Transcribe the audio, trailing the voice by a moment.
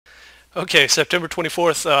Okay, September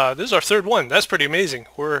 24th. This is our third one. That's pretty amazing.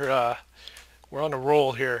 We're on a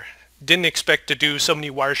roll here. Didn't expect to do so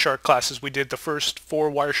many Wireshark classes. We did the first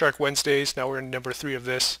 4 Wireshark Wednesdays. Now we're in number 3 of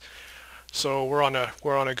this. So we're on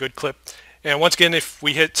a good clip. And once again, if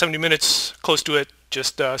we hit 70 minutes, close to it,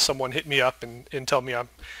 just someone hit me up and tell me I'm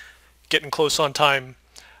getting close on time.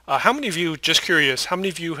 How many of you, just curious, how many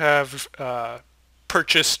of you have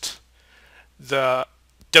purchased the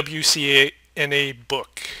WCNA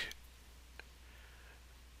book?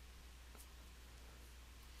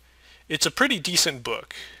 It's a pretty decent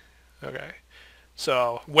book. Okay.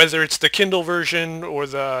 So whether it's the Kindle version or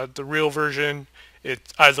the real version,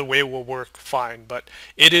 either way will work fine. But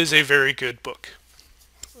it is a very good book.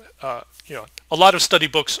 A lot of study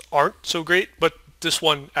books aren't so great, but this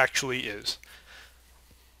one actually is.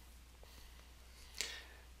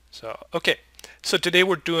 So okay. So today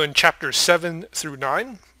we're doing chapters 7 through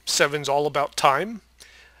 9. 7's all about time.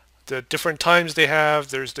 The different times they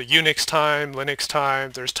have. There's the Unix time, Linux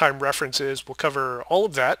time, there's time references. We'll cover all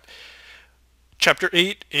of that. Chapter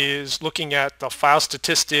 8 is looking at the file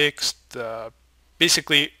statistics,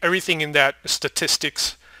 basically everything in that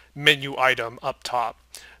statistics menu item up top.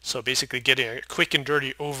 So basically getting a quick and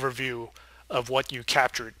dirty overview of what you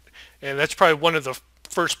captured. And that's probably one of the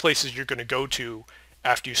first places you're going to go to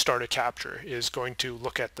after you start a capture, is going to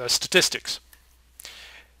look at the statistics.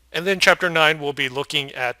 And then chapter 9 will be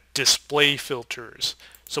looking at display filters.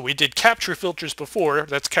 So we did capture filters before.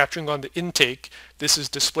 That's capturing on the intake. This is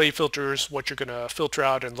display filters, what you're going to filter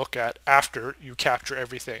out and look at after you capture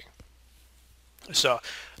everything. So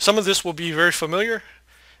some of this will be very familiar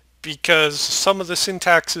because some of the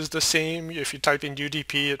syntax is the same. If you type in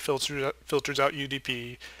UDP, it filters out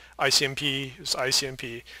UDP. ICMP is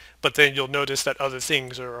ICMP. But then you'll notice that other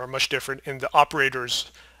things are much different, and the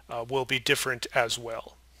operators will be different as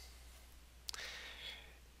well.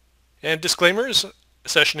 And disclaimers,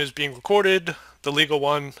 session is being recorded. The legal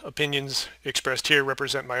one, opinions expressed here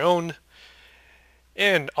represent my own.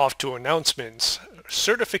 And off to announcements.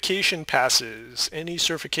 Certification passes. Any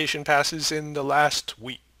certification passes in the last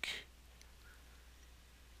week?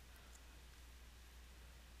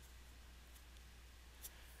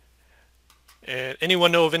 And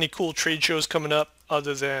anyone know of any cool trade shows coming up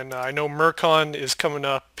other than, I know Mercon is coming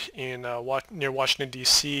up in near Washington,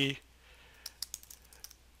 D.C.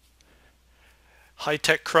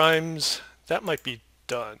 High-tech crimes, that might be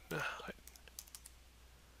done.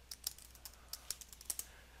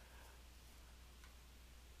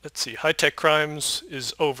 Let's see, high-tech crimes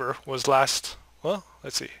is over, was last, well,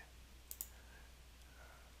 let's see.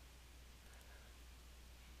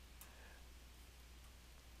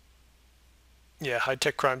 Yeah,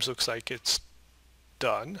 high-tech crimes looks like it's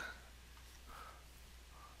done.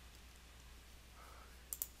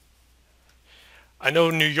 I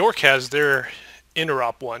know New York has their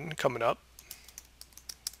interop one coming up.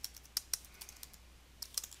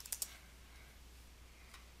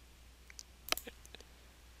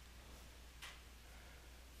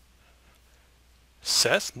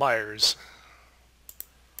 Seth Meyers.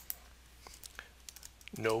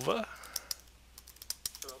 Nova.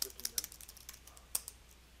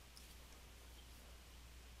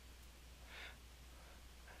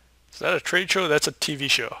 Is that a trade show? That's a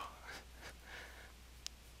TV show.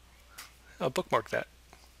 I'll bookmark that.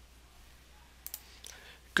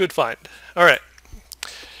 Good find. All right.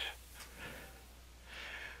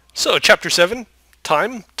 So chapter 7,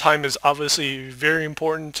 time. Time is obviously very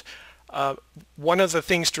important. One of the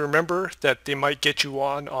things to remember that they might get you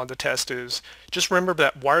on the test is just remember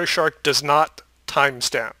that Wireshark does not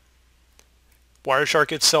timestamp.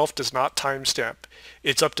 Wireshark itself does not timestamp.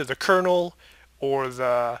 It's up to the kernel or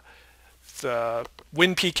the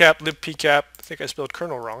WinPcap, libpcap. I think I spelled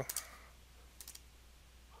kernel wrong.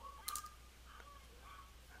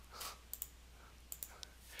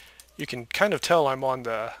 You can kind of tell I'm on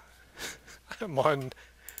I'm on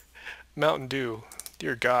Mountain Dew.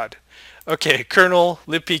 Dear God. Okay, kernel,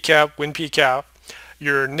 libpcap, winpcap.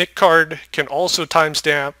 Your NIC card can also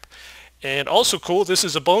timestamp. And also cool, this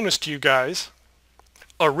is a bonus to you guys.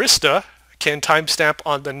 Arista can timestamp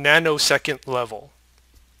on the nanosecond level.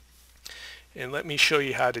 And let me show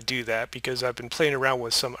you how to do that because I've been playing around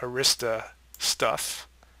with some Arista stuff.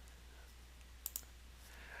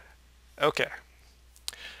 Okay.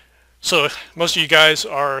 So most of you guys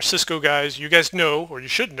are Cisco guys. You guys know, or you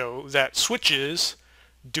should know, that switches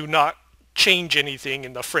do not change anything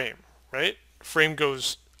in the frame, right? Frame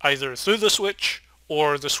goes either through the switch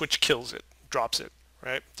or the switch kills it, drops it,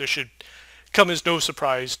 right? This should come as no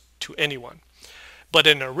surprise to anyone. But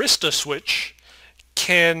an Arista switch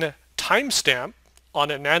can timestamp on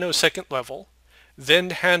a nanosecond level,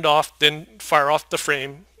 then hand off, then fire off the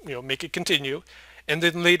frame, make it continue. And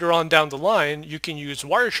then later on down the line, you can use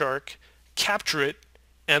Wireshark, capture it,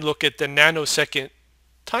 and look at the nanosecond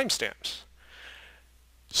timestamps.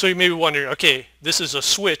 So you may be wondering, okay, this is a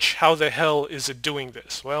switch. How the hell is it doing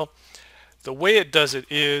this? Well, the way it does it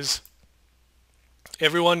is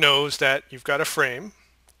everyone knows that you've got a frame,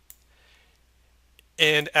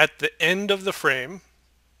 and at the end of the frame,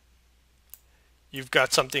 you've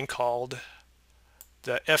got something called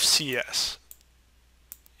the FCS.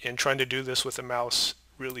 And trying to do this with a mouse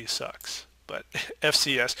really sucks. But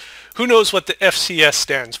FCS, who knows what the FCS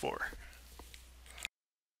stands for?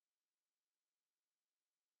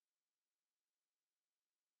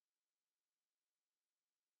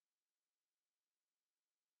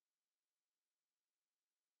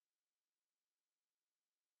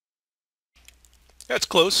 That's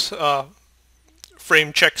close.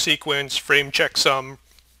 Frame check sequence, frame check sum,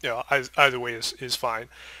 either way is fine.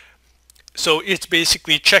 So it's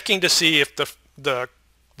basically checking to see if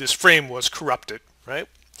this frame was corrupted, right?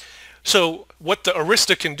 So what the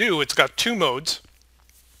Arista can do, it's got two modes.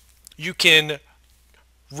 You can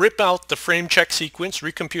rip out the frame check sequence,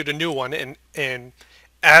 recompute a new one, and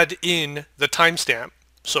add in the timestamp.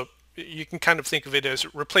 So you can kind of think of it as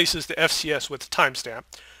it replaces the FCS with the timestamp.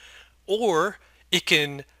 Or it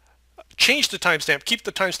can change the timestamp, keep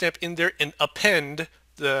the timestamp in there, and append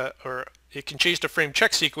or it can change the frame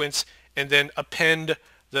check sequence and then append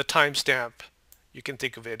the timestamp. You can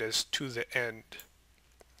think of it as to the end.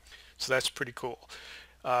 So that's pretty cool.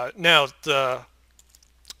 Now the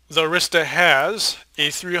Arista has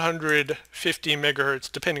a 350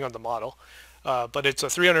 megahertz, depending on the model, but it's a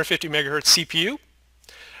 350 megahertz CPU.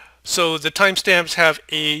 So the timestamps have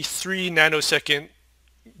a 3 nanosecond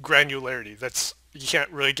granularity. You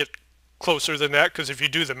can't really get closer than that, because if you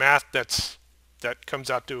do the math, that comes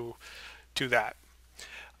out to that.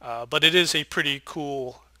 But it is a pretty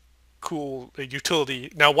cool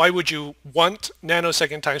utility. Now, why would you want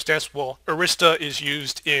nanosecond timestamps? Well, Arista is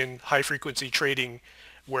used in high frequency trading,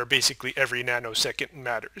 where basically every nanosecond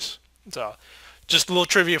matters. So just a little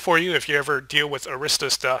trivia for you: if you ever deal with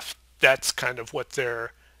Arista stuff, that's kind of what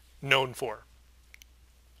they're known for.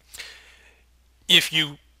 If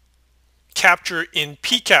you capture in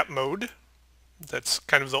PCAP mode, that's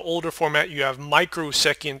kind of the older format, you have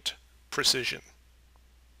microsecond precision.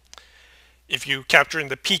 If you capture in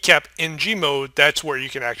the PCAP NG mode, that's where you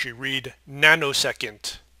can actually read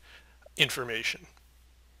nanosecond information.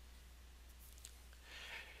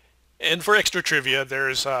 And for extra trivia,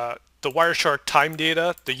 there's the Wireshark time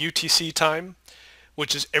data, the UTC time,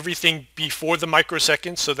 which is everything before the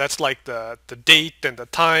microsecond. So that's like the date and the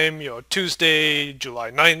time, Tuesday,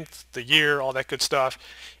 July 9th, the year, all that good stuff,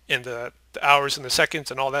 and the hours and the seconds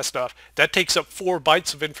and all that stuff. That takes up 4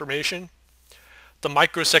 bytes of information. The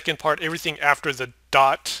microsecond part, everything after the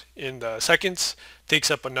dot in the seconds, takes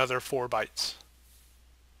up another 4 bytes.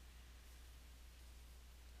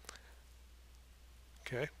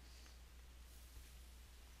 Okay.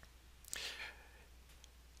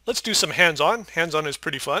 Let's do some hands-on. Hands-on is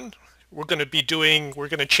pretty fun. We're going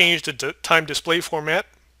to change the time display format.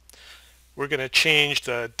 We're going to change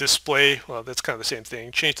the display, well, that's kind of the same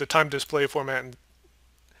thing. Change the time display format. And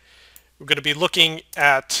we're going to be looking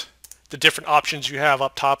at the different options you have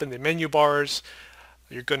up top in the menu bars.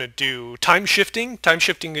 You're going to do time shifting. Time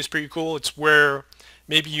shifting is pretty cool. It's where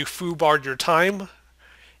maybe you foo-barred your time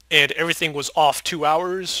and everything was off 2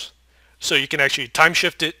 hours. So you can actually time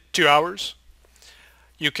shift it 2 hours.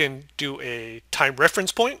 You can do a time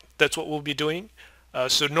reference point. That's what we'll be doing.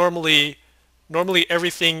 So normally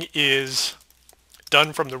everything is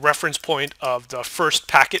done from the reference point of the first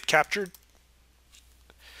packet captured.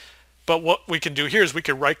 But what we can do here is we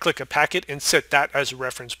can right-click a packet and set that as a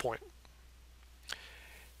reference point.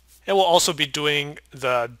 And we'll also be doing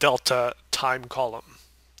the delta time column.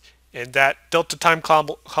 And that delta time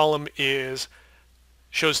column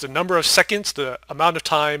shows the number of seconds, the amount of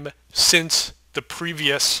time since the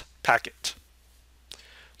previous packet.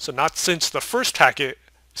 So not since the first packet,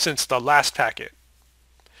 since the last packet,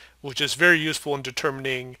 which is very useful in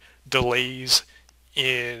determining delays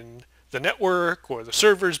in the network, or the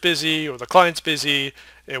server's busy, or the client's busy,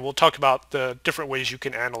 and we'll talk about the different ways you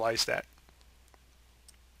can analyze that.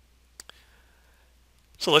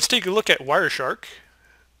 So let's take a look at Wireshark.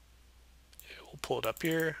 We'll pull it up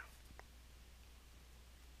here.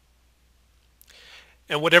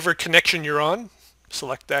 And whatever connection you're on,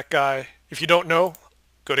 select that guy. If you don't know,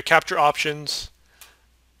 go to Capture Options.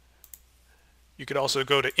 You could also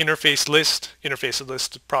go to Interface List. Interface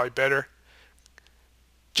List is probably better.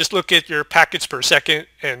 Just look at your packets per second,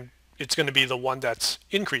 and it's going to be the one that's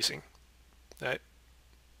increasing. Right?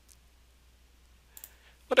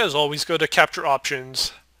 But as always, go to Capture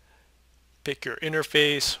Options, pick your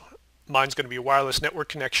interface. Mine's going to be wireless network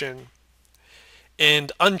connection,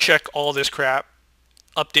 and uncheck all this crap.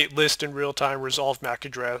 Update list in real time, resolve MAC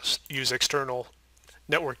address, use external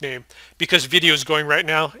network name, because video is going right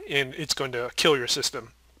now and it's going to kill your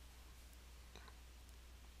system.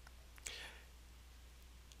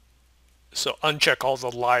 So uncheck all the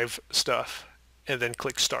live stuff and then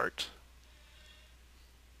click start.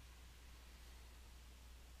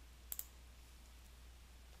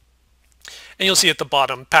 And you'll see at the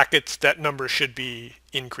bottom, packets, that number should be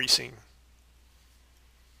increasing.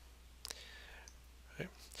 Okay.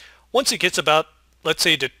 Once it gets about, let's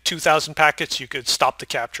say, to 2,000 packets, you could stop the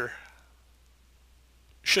capture.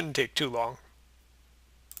 Shouldn't take too long.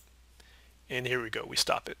 And here we go, we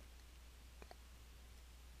stop it.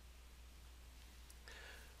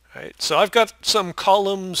 All right, so I've got some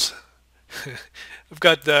columns. I've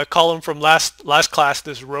got the column from last class,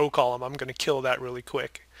 this row column. I'm going to kill that really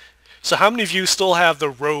quick. So how many of you still have the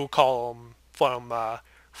row column from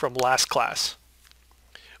last class?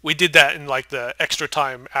 We did that in like the extra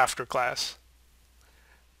time after class.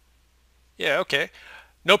 Yeah, okay.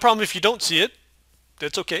 No problem if you don't see it.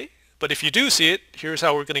 That's okay. But if you do see it, here's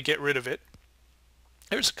how we're going to get rid of it.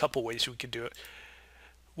 There's a couple ways we can do it.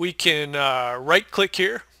 We can right-click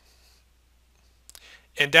here.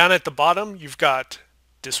 And down at the bottom, you've got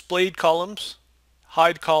displayed columns,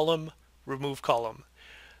 hide column, remove column.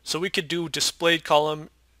 So we could do displayed column.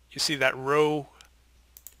 You see that row,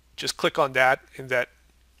 just click on that and that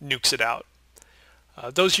nukes it out.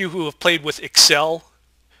 Those of you who have played with Excel,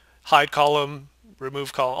 hide column,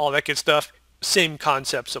 remove column, all that good stuff, same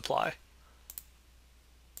concepts apply.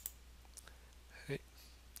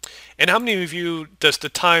 And how many of you does the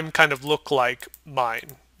time kind of look like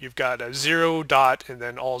mine? You've got a 0 dot and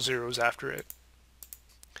then all zeros after it.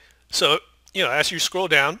 So, as you scroll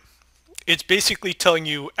down, it's basically telling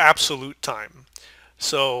you absolute time.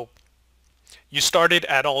 So you started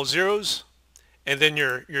at all zeros and then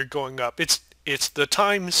you're going up. It's the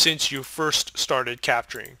time since you first started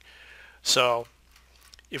capturing. So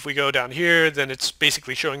if we go down here, then it's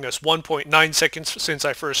basically showing us 1.9 seconds since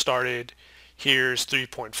I first started. Here's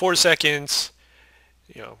 3.4 seconds,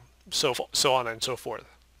 so on and so forth.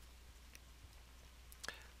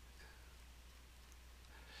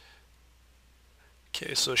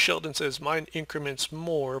 Okay, so Sheldon says mine increments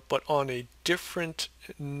more, but on a different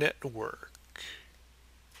network.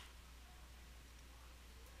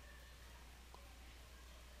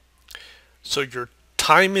 So your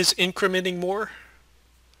time is incrementing more?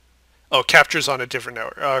 Oh, captures on a different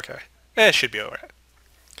network. Oh, okay, it should be all right.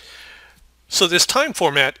 So this time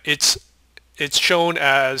format, it's shown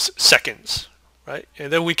as seconds, right?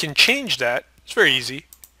 And then we can change that. It's very easy.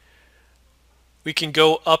 We can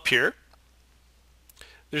go up here.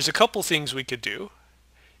 There's a couple things we could do.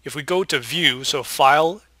 If we go to view, so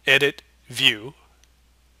file, edit, view,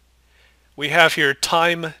 we have here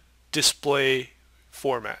time display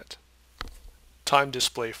format. Time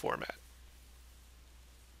display format.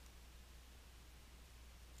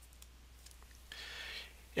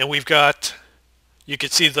 And we've got, you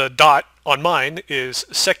can see the dot on mine is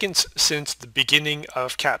seconds since the beginning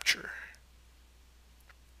of capture.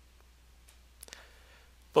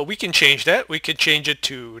 But we can change that. We could change it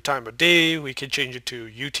to time of day. We could change it to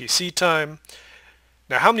UTC time.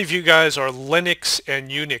 Now, how many of you guys are Linux and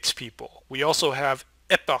Unix people? We also have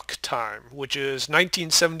epoch time, which is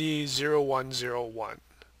 1970-0101.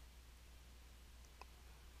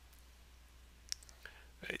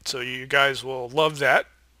 Right, so you guys will love that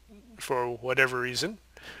for whatever reason,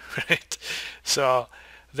 right? So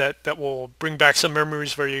that will bring back some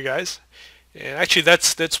memories for you guys. And actually,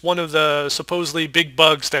 that's one of the supposedly big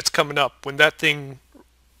bugs that's coming up when that thing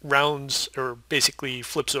rounds or basically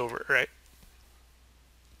flips over, right?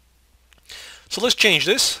 So let's change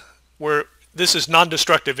this, where this is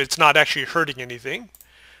non-destructive. It's not actually hurting anything.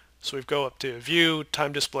 So we go up to View,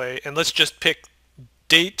 Time Display, and let's just pick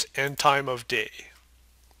date and time of day.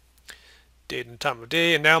 Date and time of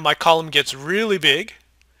day, and now my column gets really big.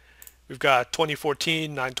 We've got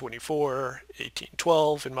 2014, 9/24,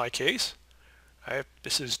 18/12 in my case.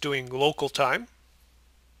 This is doing local time.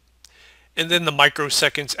 And then the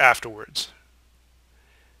microseconds afterwards.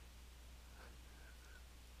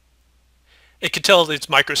 It can tell it's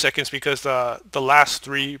microseconds because the last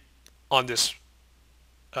three on this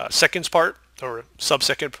seconds part or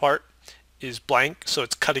sub-second part is blank, so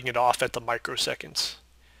it's cutting it off at the microseconds.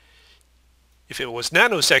 If it was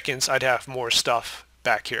nanoseconds, I'd have more stuff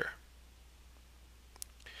back here.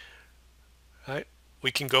 All right.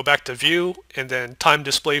 We can go back to view and then time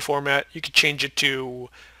display format. You can change it to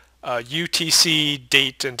UTC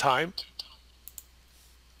date and time.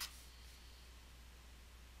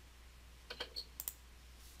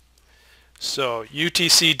 So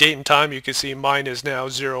UTC date and time, you can see mine is now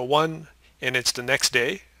 01 and it's the next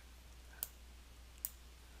day.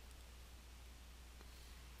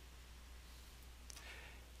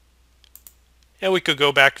 And we could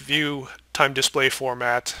go back, view, time display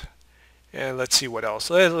format, and let's see what else.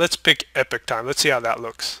 Let's pick epoch time. Let's see how that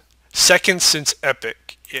looks. Seconds since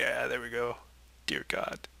epoch. Yeah, there we go. Dear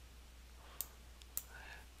God.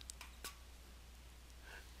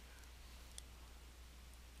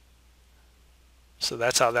 So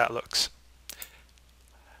that's how that looks.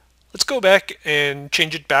 Let's go back and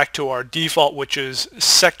change it back to our default, which is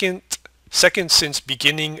seconds since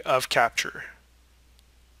beginning of capture.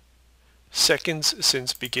 Seconds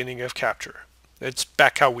since beginning of capture. It's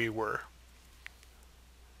back how we were.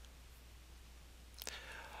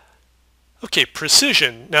 Okay,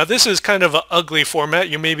 precision. Now this is kind of an ugly format.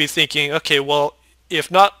 You may be thinking, okay, well, if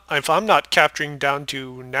I'm not capturing down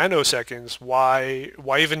to nanoseconds, why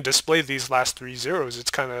even display these last 3 zeros? It's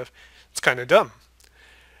kind of dumb.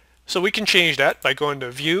 So we can change that by going to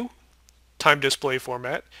View, Time Display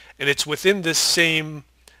Format, and it's within this same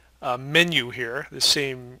menu here, the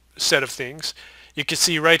same set of things. You can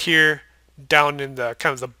see right here, down in the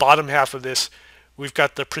kind of the bottom half of this, we've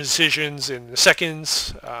got the precisions in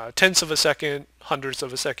seconds, tenths of a second, hundredths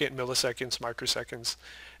of a second, milliseconds, microseconds,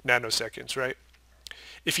 nanoseconds, right?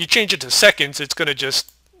 If you change it to seconds, it's going to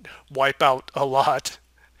just wipe out a lot,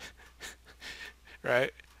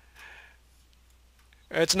 right?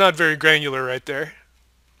 It's not very granular right there.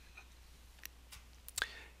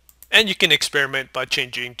 And you can experiment by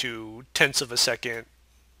changing to tenths of a second,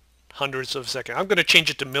 hundredths of a second. I'm going to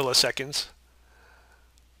change it to milliseconds.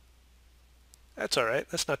 That's all right.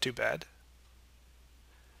 That's not too bad.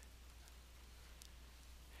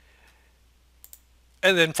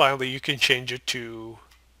 And then finally, you can change it to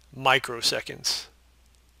microseconds.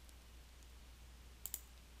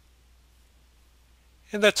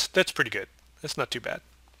 And that's pretty good. That's not too bad.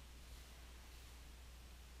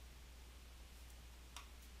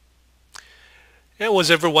 And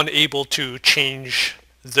was everyone able to change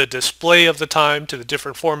the display of the time to the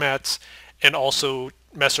different formats and also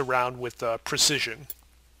mess around with precision?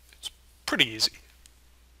 It's pretty easy.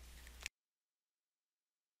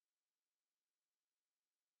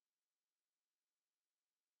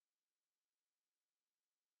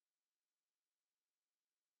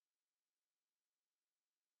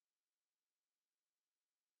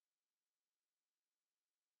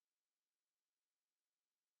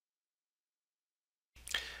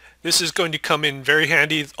 This is going to come in very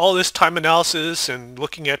handy. All this time analysis and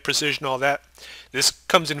looking at precision, all that, this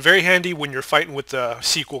comes in very handy when you're fighting with the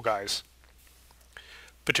SQL guys,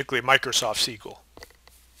 particularly Microsoft SQL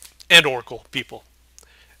and Oracle people.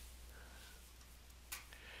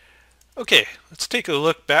 Okay, let's take a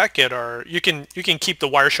look back at our, you can keep the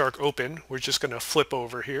Wireshark open. We're just going to flip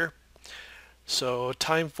over here. So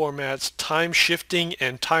time formats, time shifting,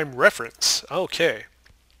 and time reference. Okay.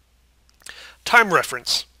 Time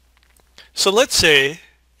reference. So let's say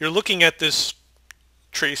you're looking at this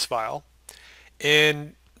trace file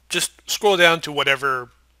and just scroll down to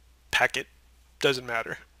whatever packet, doesn't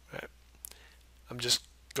matter. Right? I'm just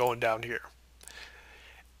going down here.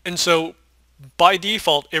 And so by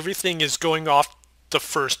default, everything is going off the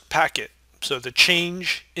first packet. So the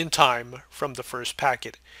change in time from the first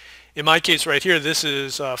packet. In my case right here, this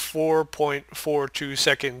is 4.42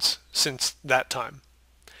 seconds since that time.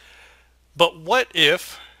 But what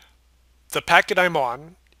if the packet I'm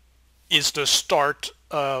on is the start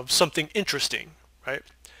of something interesting, right?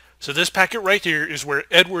 So this packet right here is where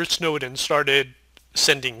Edward Snowden started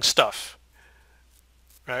sending stuff,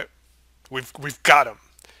 right? We've got him.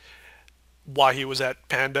 Why he was at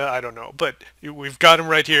Panda, I don't know, but we've got him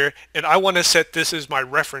right here, and I want to set this as my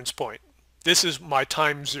reference point. This is my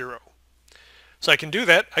time 0. So I can do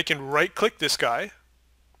that. I can right-click this guy,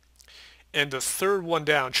 and the third one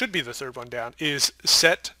down, should be the third one down, is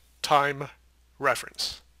set time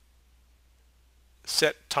reference.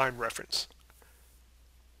 Set time reference.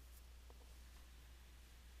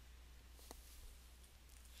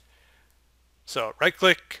 So right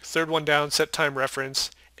click, third one down, set time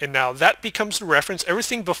reference, and now that becomes the reference.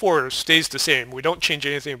 Everything before stays the same. We don't change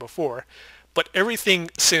anything before, but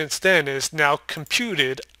everything since then is now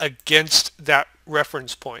computed against that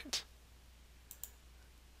reference point.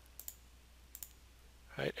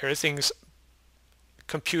 Right? Everything's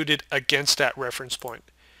computed against that reference point.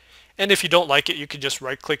 And if you don't like it, you can just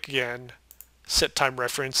right click again, set time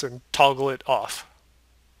reference, and toggle it off.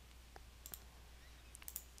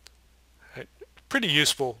 Right. pretty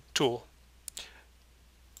useful tool.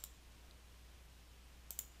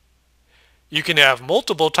 You can have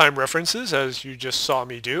multiple time references, as you just saw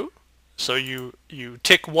me do. So you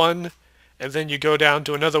tick one, and then you go down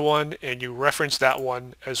to another one, and you reference that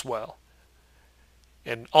one as well.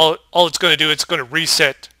 And all it's going to do, it's going to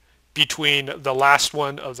reset between the last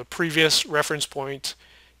one of the previous reference point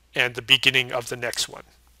and the beginning of the next one.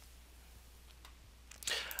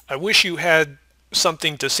 I wish you had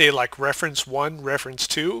something to say like reference 1, reference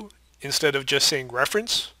 2, instead of just saying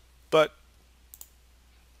reference, but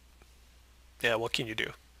yeah, what can you do?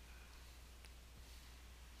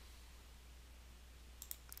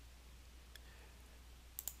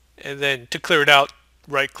 And then to clear it out,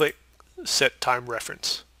 right click, set time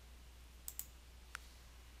reference.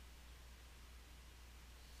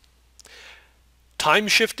 Time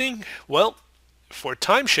shifting, well, for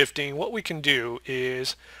time shifting, what we can do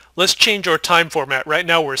is, let's change our time format. Right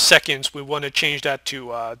now we're seconds. We want to change that to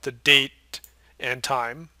the date and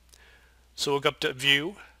time. So we'll go up to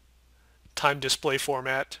View, Time Display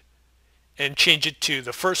Format, and change it to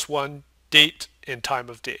the first one, date and time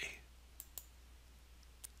of day.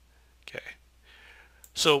 Okay.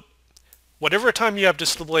 So whatever time you have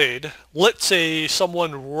displayed, let's say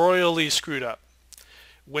someone royally screwed up.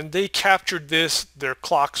 When they captured this, their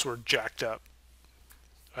clocks were jacked up,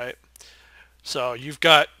 right? So you've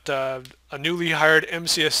got a newly hired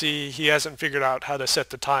MCSE. He hasn't figured out how to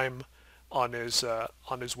set the time on his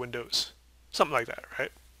Windows, something like that,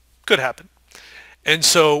 right? Could happen. And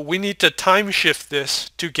so we need to time shift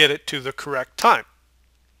this to get it to the correct time,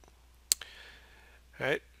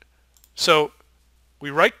 right? So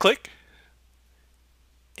we right click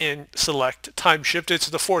and select time shift. It's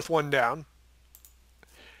the fourth one down.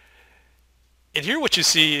 And here what you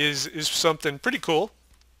see is something pretty cool.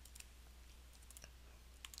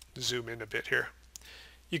 Zoom in a bit here.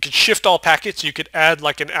 You could shift all packets. You could add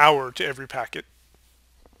like an hour to every packet.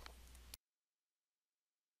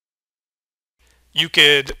 You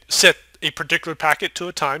could set a particular packet to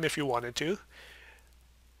a time if you wanted to.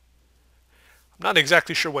 I'm not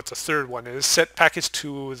exactly sure what the third one is. Set packets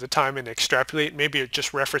to the time and extrapolate. Maybe it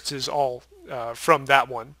just references all from that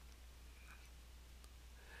one.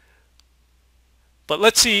 But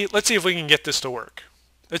let's see if we can get this to work.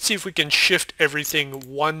 Let's see if we can shift everything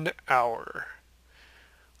 1 hour.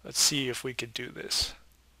 Let's see if we could do this.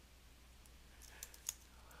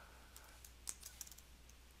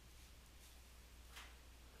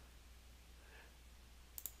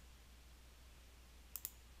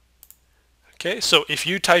 Okay, so if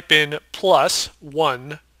you type in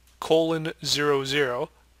 +1:00,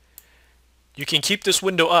 you can keep this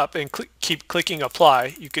window up and keep clicking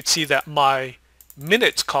apply. You could see that my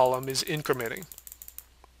minutes column is incrementing.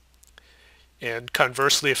 And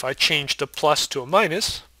conversely, if I change the plus to a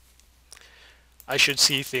minus, I should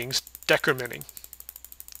see things decrementing.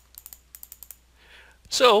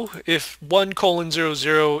 So if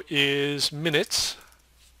 1:00 is minutes,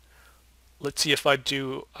 let's see if I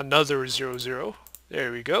do another 00.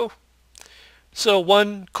 There we go. So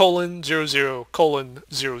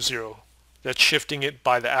 1:00:00. That's shifting it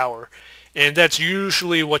by the hour. And that's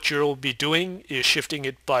usually what you'll be doing, is shifting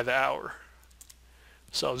it by the hour.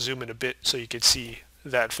 So I'll zoom in a bit so you can see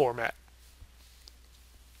that format.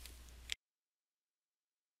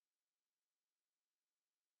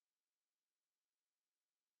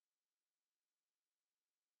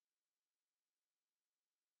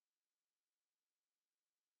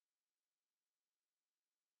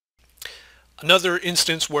 Another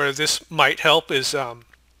instance where this might help is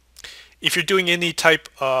if you're doing any type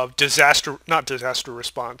of not disaster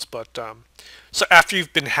response, but so after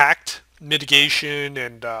you've been hacked, mitigation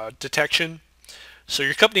and detection. So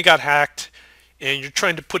your company got hacked and you're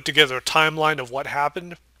trying to put together a timeline of what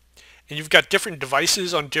happened, and you've got different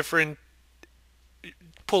devices on different,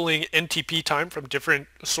 pulling NTP time from different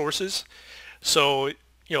sources. So,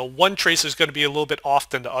 you know, one trace is going to be a little bit off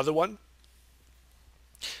than the other one.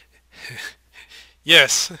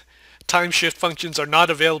 Yes, time shift functions are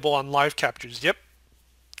not available on live captures. Yep.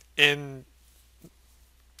 And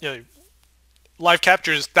you know, live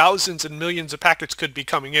captures, thousands and millions of packets could be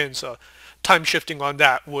coming in, so time shifting on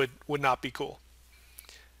that would not be cool.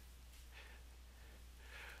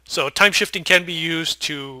 So time shifting can be used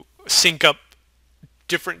to sync up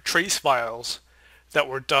different trace files that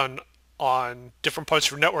were done on different parts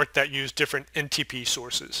of your network that use different NTP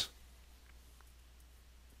sources.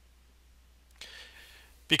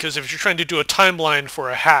 Because if you're trying to do a timeline for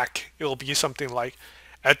a hack, it will be something like,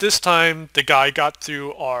 at this time the guy got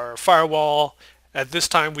through our firewall, at this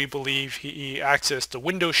time we believe he accessed the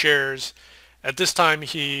Windows shares, at this time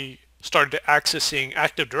he started accessing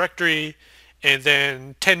Active Directory, and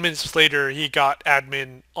then 10 minutes later he got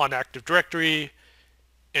admin on Active Directory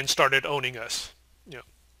and started owning us. You know,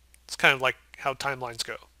 it's kind of like how timelines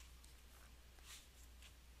go.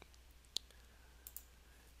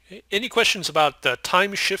 Okay. Any questions about the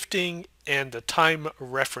time shifting and the time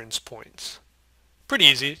reference points? Pretty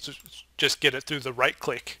easy. Just get it through the right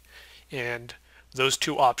click and those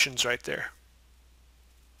two options right there.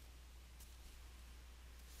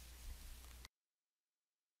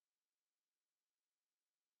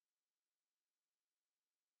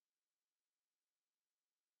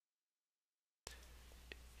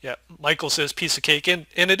 Yeah, Michael says piece of cake, and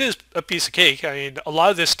it is a piece of cake. I mean, a lot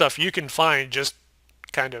of this stuff you can find just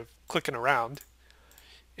kind of clicking around,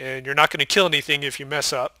 and you're not going to kill anything if you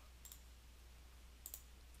mess up.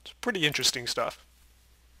 It's pretty interesting stuff.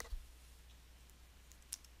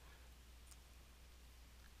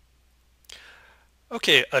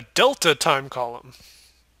 Okay, a delta time column.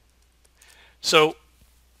 So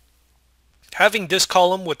having this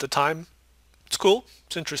column with the time, it's cool,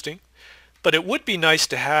 it's interesting, but it would be nice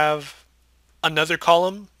to have another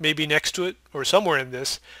column maybe next to it or somewhere in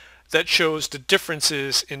this that shows the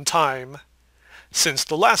differences in time since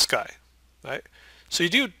the last guy, right? So you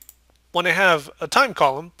do want to have a time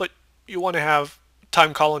column, but you want to have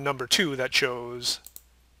time column number 2 that shows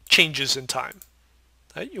changes in time.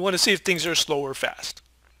 Right? You want to see if things are slow or fast.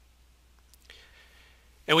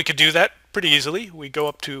 And we could do that pretty easily. We go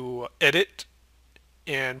up to Edit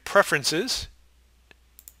and Preferences.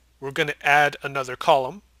 We're going to add another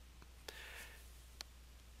column.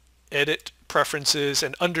 Edit, Preferences,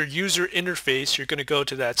 and under User Interface, you're going to go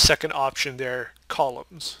to that second option there,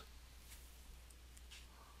 Columns.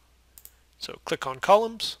 So click on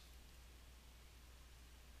Columns.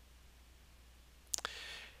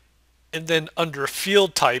 And then under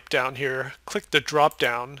Field Type down here, click the drop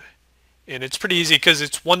down. And it's pretty easy because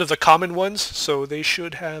it's one of the common ones, so they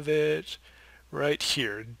should have it right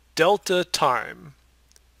here. Delta time.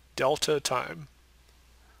 Delta time.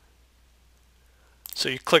 So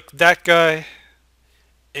you click that guy,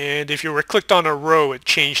 and if you were clicked on a row, it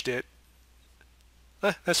changed it.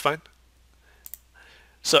 That's fine.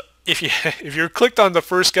 So if you're clicked on the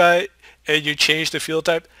first guy and you change the field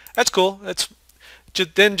type, that's cool.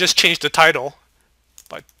 Then just change the title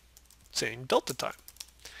by saying delta time.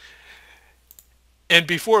 And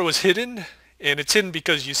before it was hidden, and it's hidden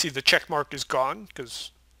because you see the check mark is gone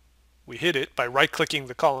because we hid it by right-clicking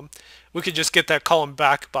the column. We could just get that column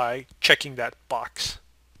back by checking that box.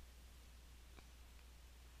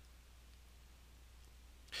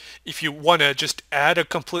 If you want to just add a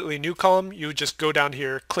completely new column, you would just go down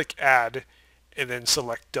here, click Add, and then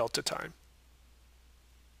select Delta Time.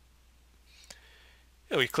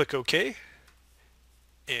 And we click OK.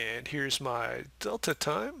 And here's my Delta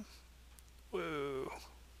Time. Whoa.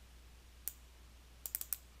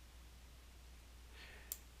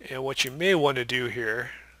 And what you may want to do here,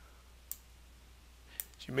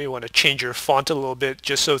 you may want to change your font a little bit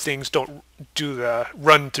just so things don't do the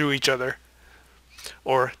run through each other.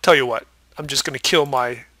 Or tell you what, I'm just going to kill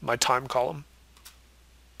my time column.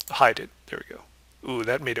 Hide it. There we go. Ooh,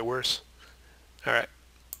 that made it worse. All right.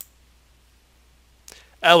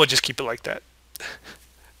 I will just keep it like that.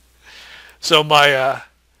 So my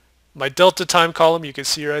delta time column, you can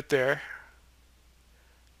see right there.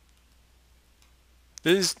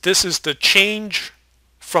 This is the change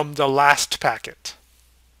from the last packet.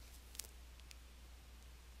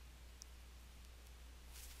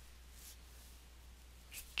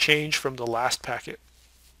 Change from the last packet.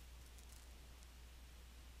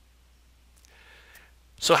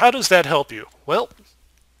 So how does that help you? Well,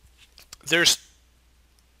 there's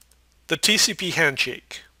the TCP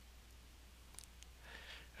handshake.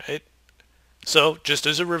 Right? So just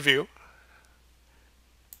as a review,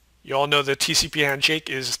 you all know the TCP handshake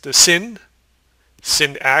is the SYN,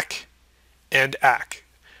 SYN-ACK, and ACK.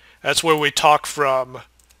 That's where we talk from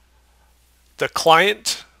the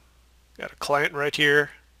client. Got a client right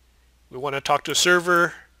here. We want to talk to a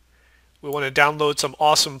server. We want to download some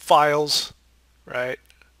awesome files, right?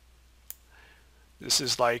 This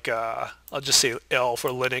is like, I'll just say L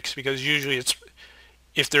for Linux because usually it's,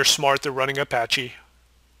 if they're smart, they're running Apache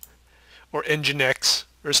or Nginx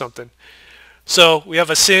or something. So we have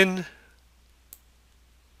a SYN,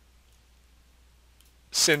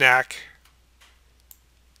 SYN-ACK,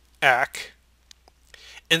 ACK.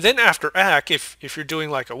 And then after ACK, if you're doing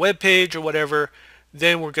like a web page or whatever,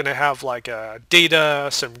 then we're going to have like a data,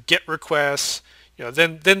 some GET requests. You know,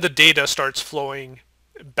 then the data starts flowing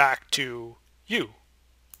back to you,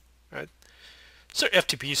 right? So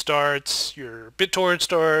FTP starts, your BitTorrent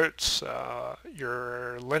starts,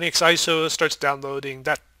 your Linux ISO starts downloading,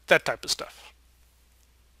 that type of stuff.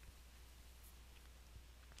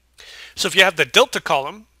 So if you have the delta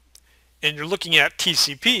column and you're looking at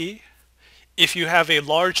TCP, if you have a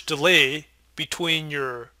large delay between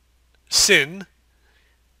your SYN,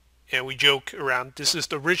 and we joke around, this is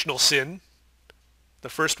the original SYN, the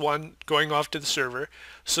first one going off to the server.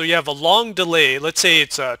 So you have a long delay, let's say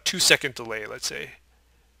it's a 2-second delay, let's say,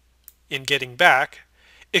 in getting back.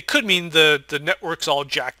 It could mean the network's all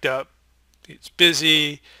jacked up, it's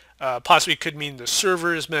busy, possibly could mean the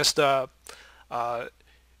server is messed up.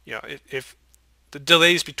 If the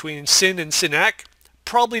delays between SYN and SYN-ACK,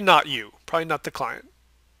 probably not you, probably not the client.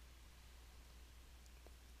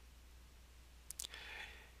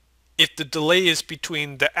 If the delay is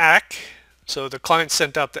between the ACK, so the client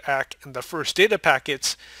sent out the ACK and the first data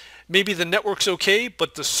packets, maybe the network's okay,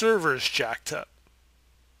 but the server's jacked up.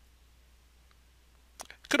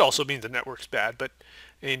 Could also mean the network's bad, but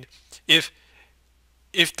I mean, if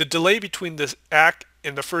the delay between the ACK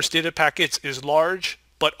and the first data packets is large,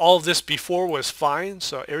 but all of this before was fine,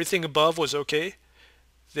 so everything above was okay,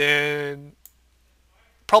 then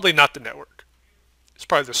probably not the network. It's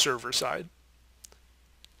probably the server side.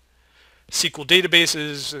 SQL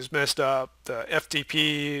databases is messed up, the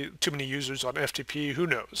FTP, too many users on FTP, who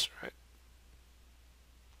knows, right?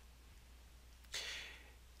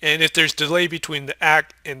 And if there's delay between the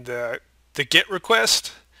ACK and the GET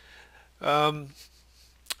request,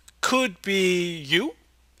 could be you.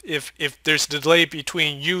 If there's delay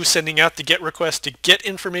between you sending out the GET request to get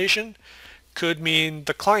information, could mean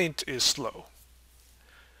the client is slow.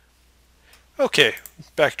 Okay,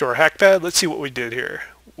 back to our hackpad. Let's see what we did here.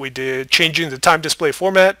 We did changing the time display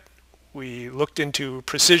format. We looked into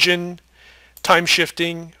precision, time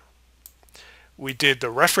shifting. We did the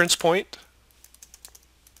reference point.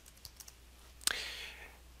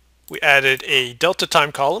 We added a delta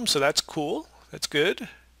time column, so that's cool. That's good.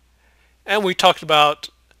 And we talked about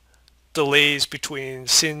delays between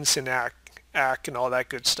SYN, SYN-ACK, ACK, and all that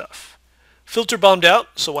good stuff. Filter bombed out,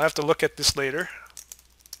 so we'll have to look at this later.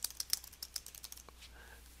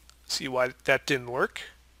 See why that didn't work.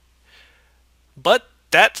 But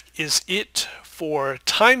that is it for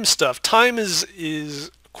time stuff. Time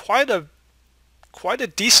is quite a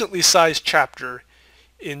decently sized chapter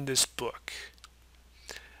in this book.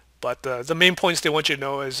 But the main points they want you to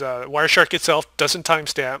know is Wireshark itself doesn't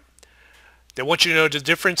timestamp. They want you to know the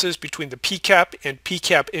differences between the PCAP and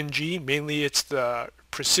PCAP-NG. Mainly it's the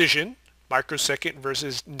precision, microsecond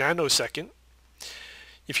versus nanosecond.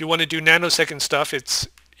 If you want to do nanosecond stuff,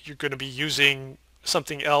 you're going to be using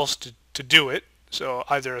something else to do it. So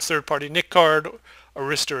either a third-party NIC card,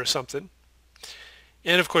 Arista or something.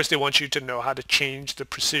 And of course they want you to know how to change the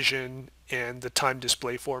precision and the time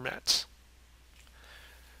display formats.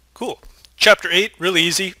 Cool. Chapter 8, really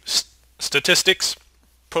easy. Statistics,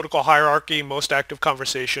 protocol hierarchy, most active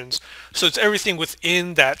conversations. So it's everything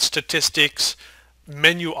within that statistics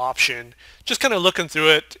menu option. Just kind of looking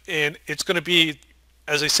through it, and it's going to be,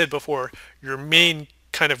 as I said before, your main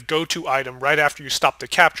kind of go-to item right after you stop the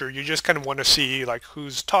capture. You just kind of want to see like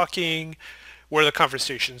who's talking, where the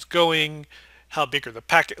conversation's going, how big are the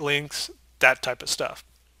packet lengths, that type of stuff.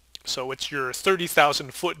 So it's your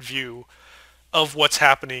 30,000 foot view of what's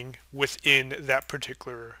happening within that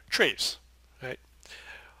particular trace, right?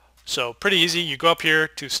 So pretty easy. You go up here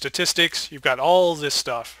to statistics, you've got all this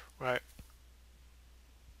stuff, right?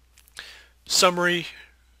 Summary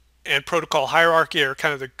and protocol hierarchy are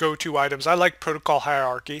kind of the go-to items. I like protocol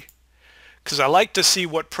hierarchy because I like to see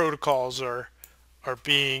what protocols are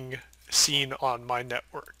being seen on my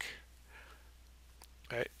network,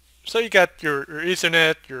 right? So you got your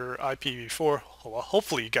Ethernet, your IPv4, well,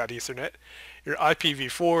 hopefully you got Ethernet, your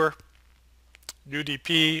IPv4,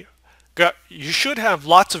 UDP. You should have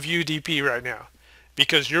lots of UDP right now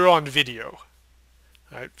because you're on video,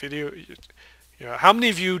 right? Video. You know, how many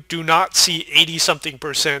of you do not see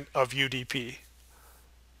 80-something% of UDP?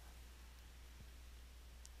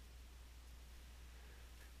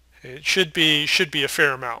 It should be a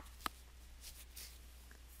fair amount.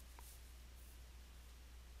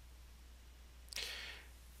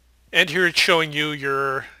 And here it's showing you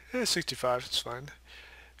your 65, it's fine.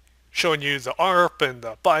 Showing you the ARP and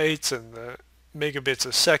the bytes and the megabits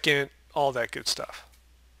a second, all that good stuff.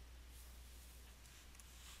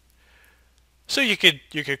 So you could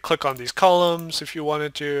click on these columns if you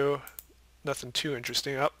wanted to. Nothing too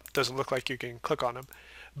interesting. Oh, doesn't look like you can click on them.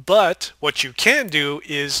 But what you can do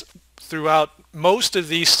is throughout most of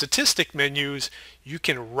these statistic menus, you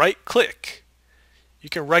can right click. You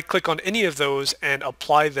can right click on any of those and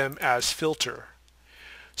apply them as filter.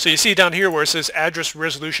 So you see down here where it says address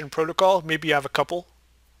resolution protocol, maybe you have a couple,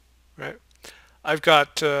 right? I've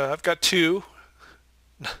got two,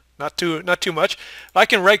 not too much. I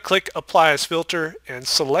can right click, apply as filter, and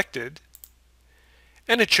selected,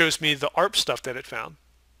 and it shows me the ARP stuff that it found.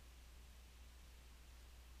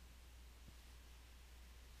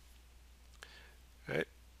 Right.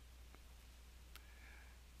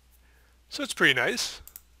 So it's pretty nice.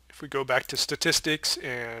 If we go back to statistics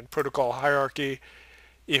and protocol hierarchy,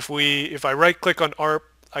 if I right click on ARP,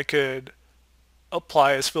 I could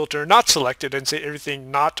apply as filter not selected and say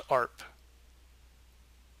everything not ARP.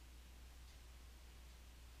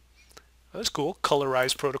 That's cool.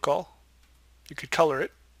 Colorize protocol. You could color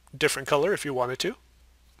it different color if you wanted to.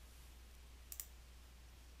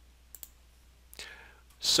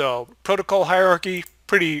 So protocol hierarchy,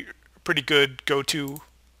 pretty good go-to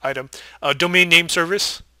item. Domain name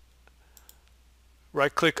service.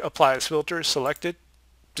 Right click, apply as filter, select it.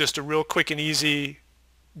 Just a real quick and easy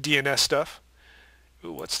DNS stuff.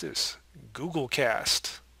 Ooh, what's this? Google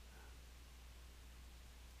Cast.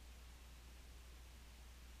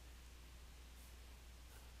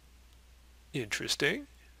 Interesting.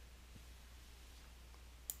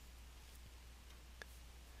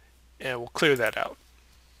 And we'll clear that out.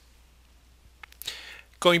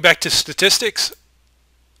 Going back to statistics,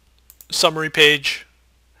 summary page.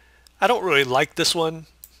 I don't really like this one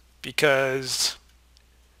because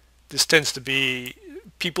this tends to be,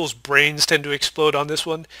 people's brains tend to explode on this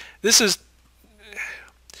one. This is,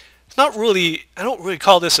 it's not really, I don't really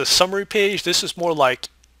call this a summary page. This is more like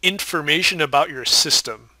information about your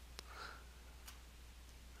system.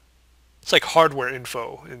 It's like hardware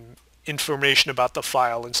info and information about the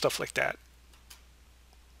file and stuff like that.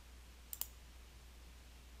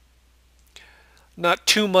 Not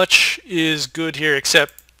too much is good here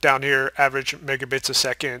except down here, average megabits a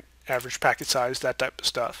second, average packet size, that type of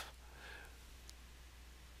stuff.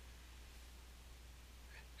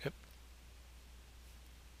 Yep.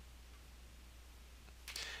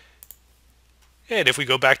 And if we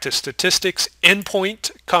go back to statistics, endpoint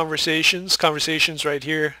conversations right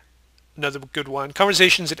here, another good one.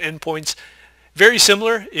 Conversations and endpoints, very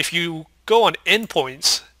similar. If you go on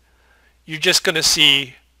endpoints, you're just going to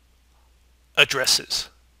see addresses,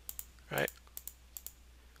 right?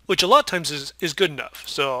 Which a lot of times is good enough.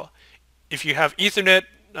 So if you have Ethernet,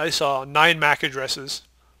 I saw 9 MAC addresses.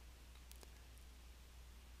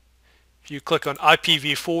 If you click on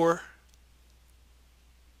IPv4,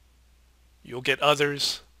 you'll get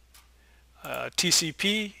others.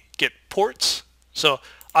 TCP, get ports. So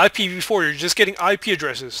IPv4, you're just getting IP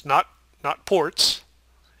addresses, not ports.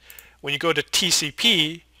 When you go to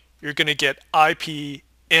TCP, you're going to get IP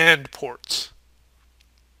and ports.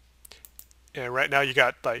 And right now you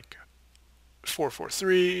got like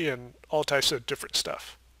 443 and all types of different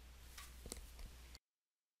stuff.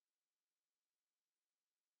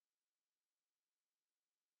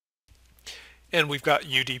 And we've got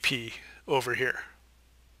UDP over here.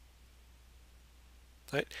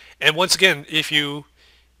 Right? And once again, if you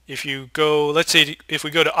go, let's say if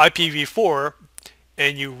we go to IPv4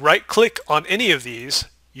 and you right click on any of these,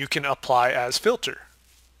 you can apply as filter.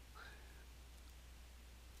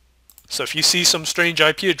 So if you see some strange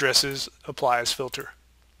IP addresses, apply as filter.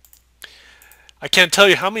 I can't tell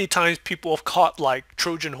you how many times people have caught like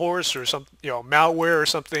Trojan horse or some, malware or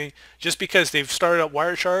something, just because they've started up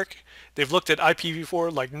Wireshark, they've looked at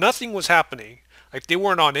IPv4, like nothing was happening. Like they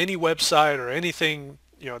weren't on any website or anything,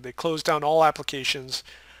 they closed down all applications.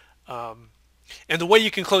 And the way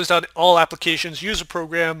you can close down all applications, use a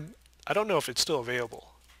program, I don't know if it's still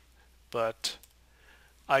available, but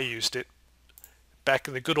I used it back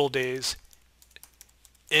in the good old days.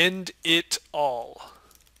 End it all.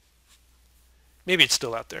 Maybe it's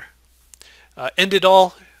still out there. End it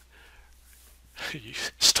all. You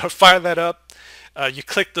fire that up. You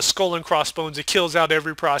click the skull and crossbones. It kills out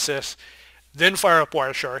every process. Then fire up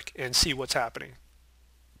Wireshark and see what's happening.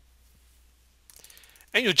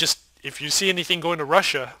 And you'll just, if you see anything going to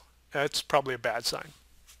Russia, that's probably a bad sign.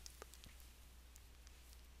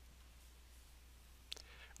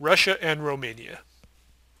 Russia and Romania.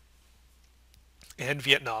 And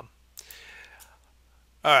Vietnam.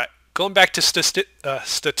 All right, going back to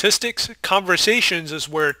statistics, conversations is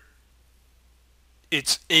where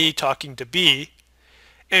it's A talking to B,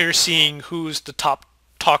 and you're seeing who's the top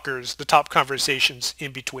talkers, the top conversations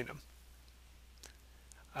in between them.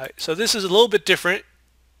 All right, so this is a little bit different.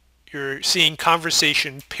 You're seeing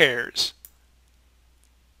conversation pairs.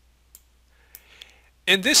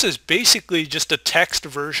 And this is basically just a text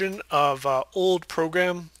version of an old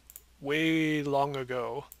program way long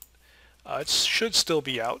ago. It should still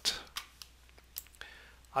be out.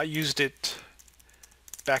 I used it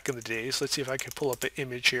back in the days. Let's see if I can pull up the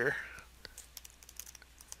image here.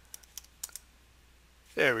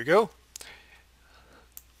 There we go.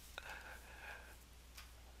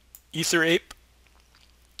 EtherApe.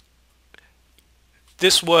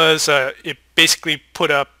 This was, it basically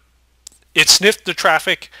it sniffed the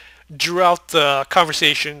traffic, drew out the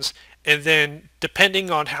conversations, and then depending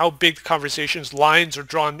on how big the conversations, lines are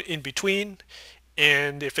drawn in between.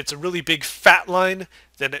 And if it's a really big fat line,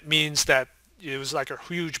 then it means that it was like a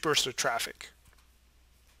huge burst of traffic.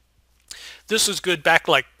 This was good back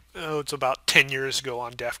like, it's about 10 years ago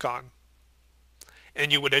on DEF CON.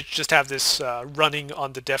 And you would just have this running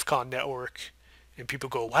on the DEF CON network. And people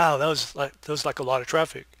go, wow, that was like a lot of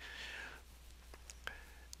traffic.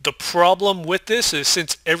 The problem with this is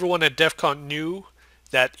since everyone at DEF CON knew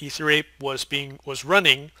that EtherApe was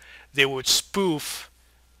running, they would spoof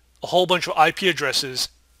a whole bunch of IP addresses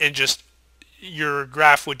and just your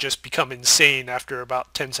graph would just become insane after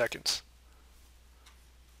about 10 seconds.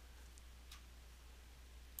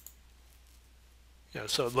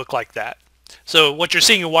 So it looked like that. So what you're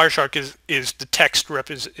seeing in Wireshark is the text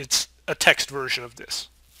it's a text version of this.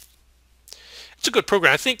 It's a good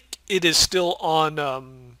program. I think it is still on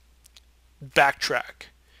Backtrack.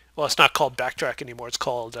 Well, it's not called Backtrack anymore. It's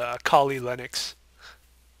called Kali Linux.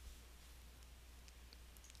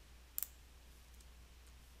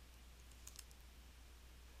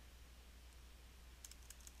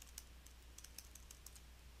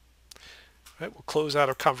 All right, we'll close out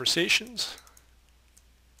our conversations.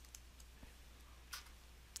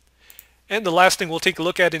 And the last thing we'll take a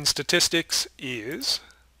look at in statistics is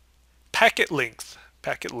packet length.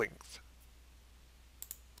 Packet length.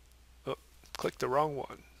 Oh, click the wrong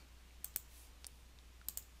one.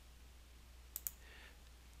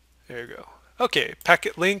 There you go. Okay,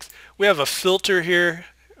 packet length. We have a filter here.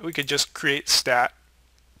 We could just create stat.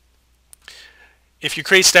 If you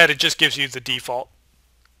create stat, it just gives you the default.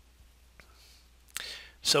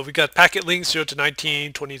 So we got packet length 0 to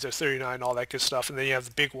 19, 20 to 39, all that good stuff. And then you have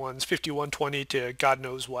the big ones, 5120 to God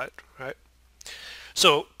knows what, right?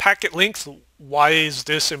 So packet length, why is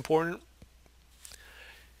this important?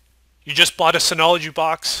 You just bought a Synology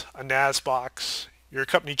box, a NAS box, your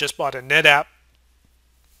company just bought a NetApp,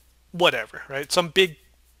 whatever, right? Some big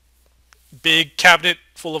cabinet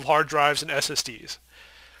full of hard drives and SSDs.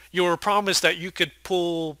 You were promised that you could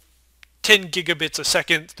pull 10 gigabits a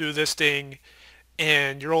second through this thing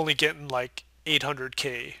and you're only getting like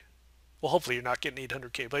 800K. Well, hopefully you're not getting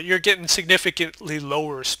 800K, but you're getting significantly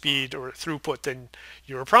lower speed or throughput than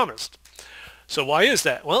you were promised. So why is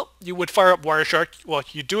that? Well, you would fire up Wireshark. Well,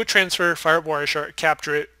 you do a transfer, fire up Wireshark,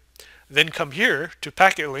 capture it, then come here to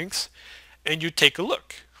packet links, and you take a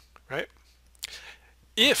look, right?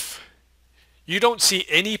 If you don't see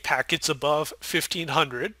any packets above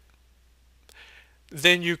 1500,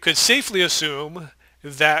 then you could safely assume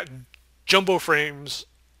that jumbo frames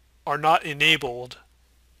are not enabled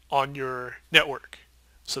on your network.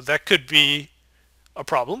 So that could be a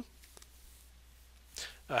problem.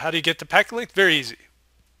 How do you get the packet length? Very easy.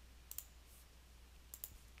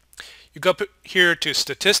 You go up here to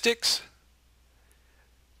statistics,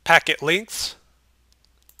 packet lengths,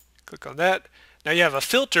 click on that. Now you have a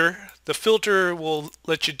filter. The filter will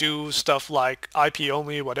let you do stuff like IP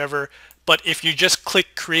only, whatever. But if you just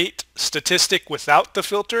click create statistic without the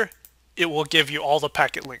filter, it will give you all the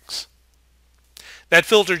packet links. That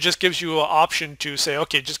filter just gives you an option to say,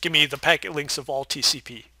 okay, just give me the packet links of all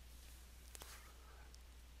TCP.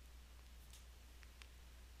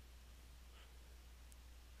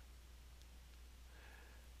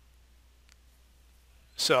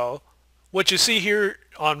 So what you see here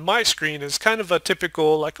on my screen is kind of a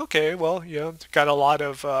typical, like, okay, well, yeah, got a lot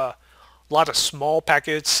of small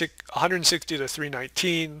packets, 160 to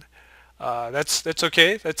 319. That's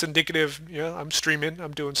okay. That's indicative. I'm streaming.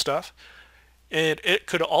 I'm doing stuff. And it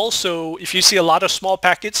could also, if you see a lot of small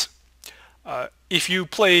packets, if you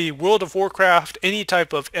play World of Warcraft, any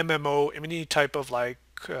type of MMO, any type of like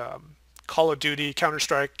Call of Duty,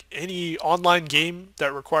 Counter-Strike, any online game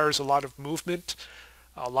that requires a lot of movement,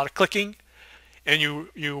 a lot of clicking, and you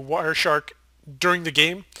Wireshark during the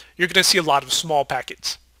game, you're going to see a lot of small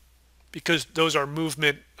packets because those are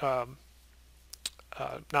movement, not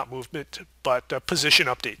movement, but position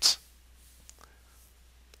updates.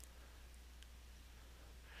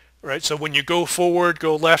 Right, so when you go forward,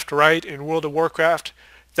 go left, right in World of Warcraft,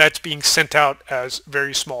 that's being sent out as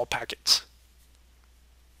very small packets.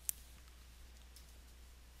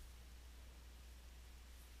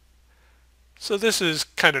 So this is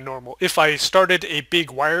kind of normal. If I started a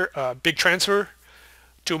big big transfer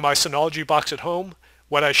to my Synology box at home,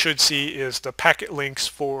 what I should see is the packet links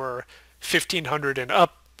for 1500 and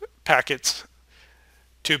up packets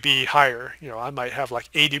to be higher. I might have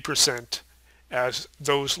like 80%. as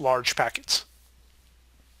those large packets.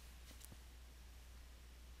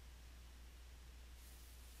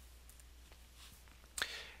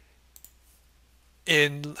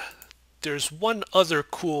 And there's one other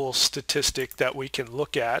cool statistic that we can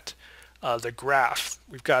look at, the graph.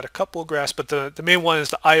 We've got a couple of graphs, but the main one is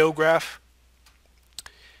the I/O graph.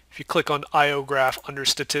 If you click on I/O graph under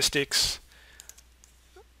statistics,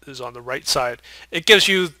 this is on the right side. It gives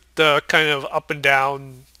you the kind of up and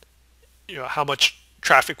down, how much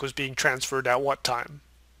traffic was being transferred at what time.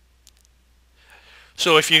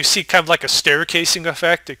 So if you see kind of like a staircasing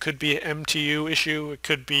effect, it could be an MTU issue, it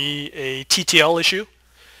could be a TTL issue.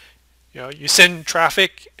 You send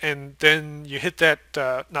traffic and then you hit that,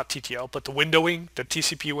 not TTL, but the windowing, the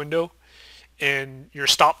TCP window, and you're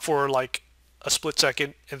stopped for like a split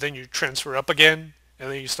second, and then you transfer up again,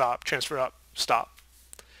 and then you stop, transfer up, stop.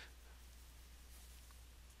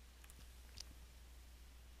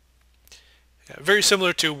 Yeah, very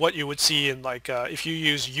similar to what you would see in like if you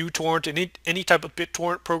use uTorrent, any type of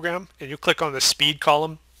BitTorrent program, and you click on the speed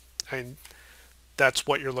column, and that's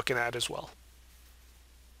what you're looking at as well.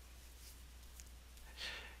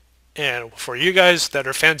 And for you guys that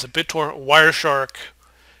are fans of BitTorrent, Wireshark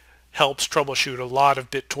helps troubleshoot a lot of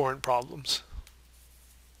BitTorrent problems.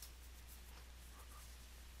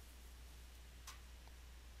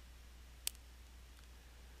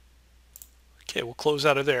 Okay, we'll close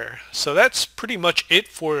out of there. So that's pretty much it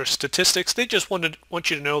for statistics. They just want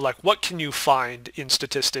you to know like what can you find in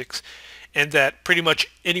statistics, and that pretty much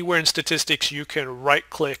anywhere in statistics you can right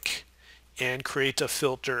click and create a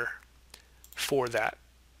filter for that,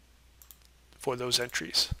 for those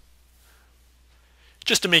entries,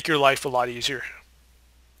 just to make your life a lot easier.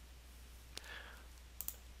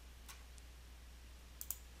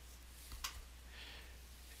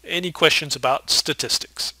 Any questions about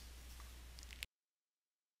statistics?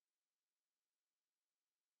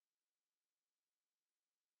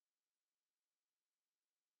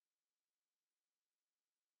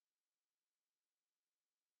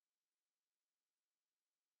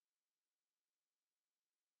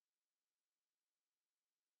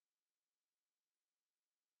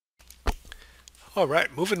 All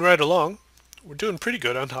right, moving right along. We're doing pretty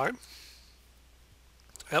good on time.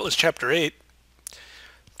 That was chapter 8.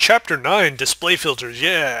 Chapter 9, display filters.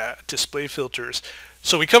 Yeah, display filters.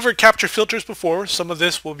 So we covered capture filters before. Some of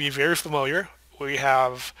this will be very familiar. We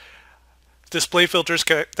have display filters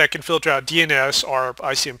that can filter out DNS, ARP,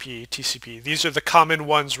 ICMP, TCP. These are the common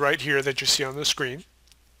ones right here that you see on the screen.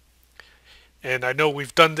 And I know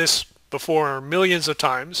we've done this before millions of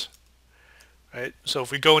times. Right? So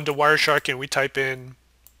if we go into Wireshark and we type in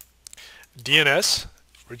DNS,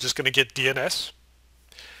 we're just going to get DNS.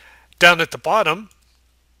 Down at the bottom,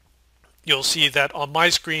 you'll see that on my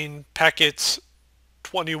screen, packets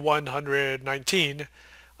 2119,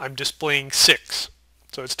 I'm displaying 6.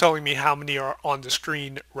 So it's telling me how many are on the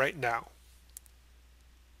screen right now.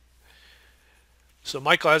 So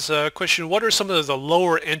Michael has a question. What are some of the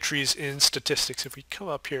lower entries in statistics? If we come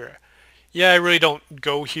up here. Yeah, I really don't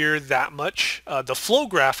go here that much. The flow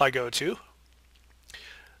graph I go to.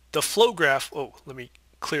 The flow graph, oh, let me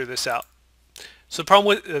clear this out. So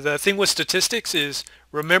the thing with statistics is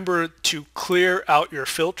remember to clear out your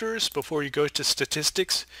filters before you go to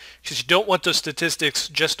statistics, because you don't want those statistics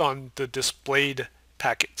just on the displayed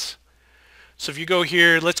packets. So if you go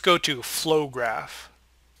here, let's go to flow graph.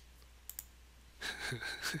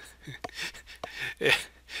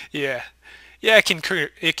 Yeah. Yeah,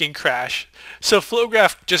 it can crash. So flow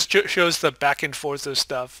graph just shows the back and forth of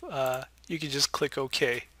stuff. You can just click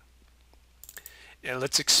OK. And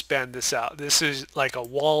let's expand this out. This is like a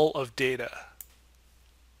wall of data.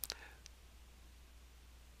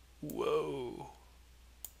 Whoa.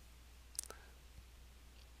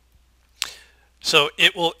 So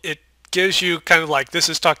it gives you kind of like, this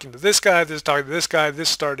is talking to this guy, this is talking to this guy, this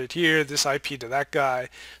started here, this IP to that guy.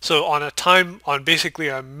 So on basically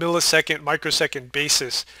a millisecond, microsecond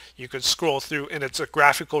basis, you can scroll through, and it's a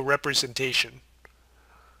graphical representation.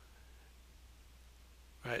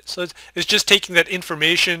 Right. So it's just taking that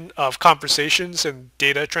information of conversations and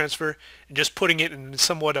data transfer and just putting it in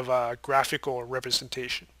somewhat of a graphical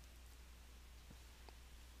representation.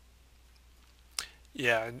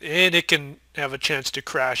 Yeah, and it can have a chance to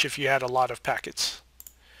crash if you had a lot of packets.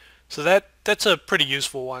 So that's a pretty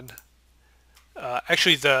useful one.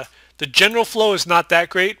 Actually, the general flow is not that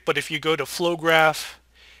great, but if you go to flow graph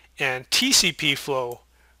and TCP flow,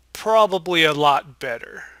 probably a lot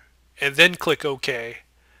better. And then click OK.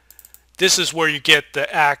 This is where you get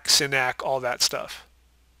the ACK, SYNAC, all that stuff.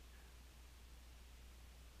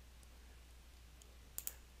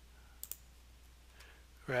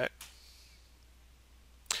 Right.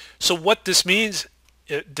 So what this means,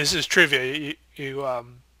 this is trivia.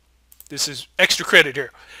 This is extra credit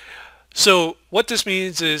here. So what this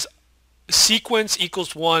means is sequence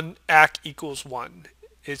equals 1, ACK equals 1.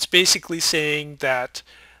 It's basically saying that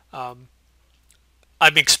I'm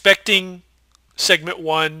expecting segment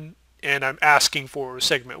 1 and I'm asking for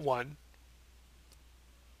segment 1.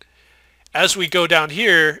 As we go down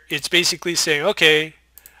here, it's basically saying, okay,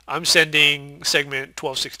 I'm sending segment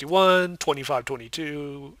 1261,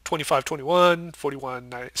 2522, 2521,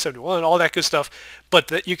 4171, all that good stuff.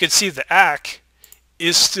 But you can see the ACK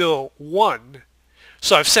is still 1.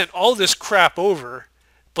 So I've sent all this crap over,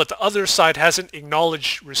 but the other side hasn't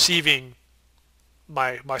acknowledged receiving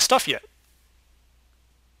my stuff yet.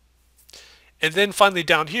 And then finally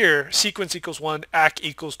down here, sequence equals 1, ACK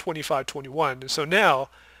equals 2521. So now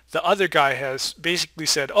the other guy has basically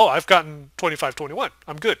said, oh, I've gotten 2521.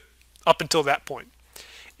 I'm good up until that point.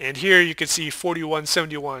 And here you can see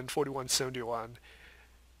 4171, 4171.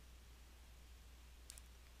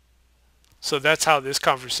 So that's how this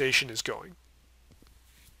conversation is going.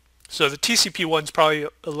 So the TCP one's probably a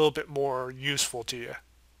little bit more useful to you.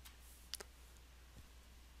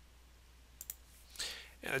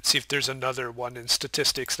 And let's see if there's another one in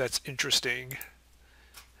statistics that's interesting.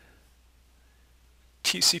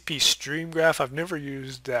 TCP stream graph, I've never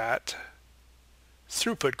used that.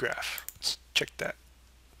 Throughput graph, let's check that.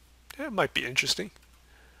 Yeah, it might be interesting.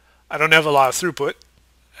 I don't have a lot of throughput.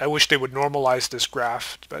 I wish they would normalize this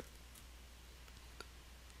graph, but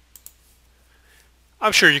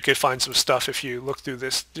I'm sure you could find some stuff if you look through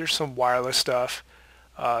this. There's some wireless stuff.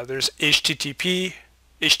 There's HTTP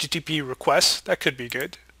requests. That could be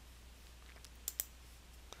good.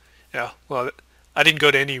 Yeah, well, I didn't go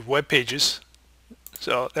to any web pages,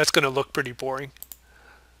 so that's going to look pretty boring.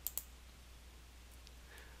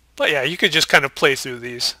 But yeah, you could just kind of play through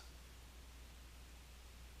these.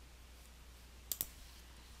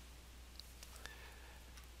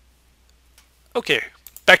 Okay,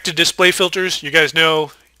 back to display filters. You guys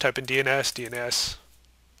know, type in DNS,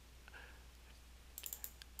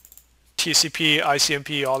 TCP,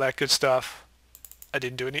 ICMP, all that good stuff. I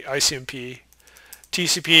didn't do any ICMP.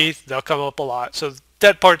 TCP, they'll come up a lot. So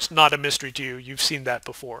that part's not a mystery to you. You've seen that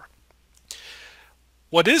before.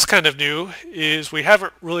 What is kind of new is we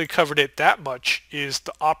haven't really covered it that much is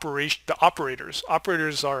the operators.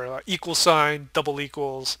 Operators are equal sign, double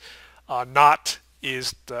equals, not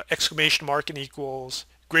is the exclamation mark and equals,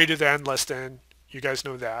 greater than, less than, you guys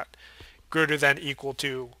know that. Greater than, equal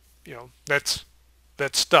to, you know, that's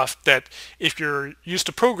stuff that if you're used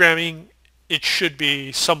to programming, it should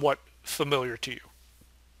be somewhat familiar to you.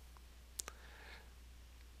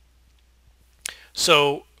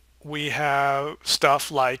 So we have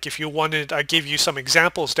stuff like, if you wanted, I gave you some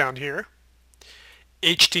examples down here,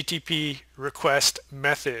 HTTP request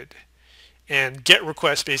method. And get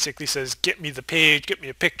request basically says, get me the page, get me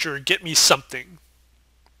a picture, get me something.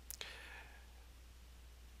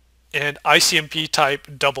 And ICMP type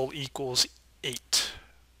double equals 8.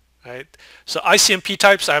 Right? So ICMP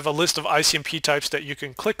types, I have a list of ICMP types that you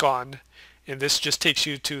can click on, and this just takes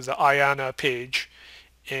you to the IANA page.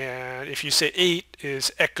 And if you say 8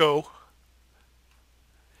 is echo,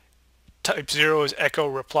 type 0 is echo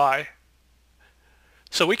reply.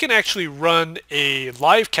 So we can actually run a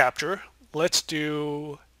live capture. Let's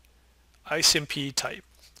do ICMP type.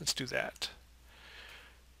 Let's do that.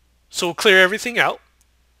 So we'll clear everything out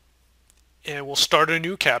and we'll start a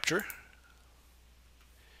new capture.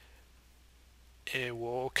 And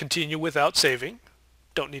we'll continue without saving.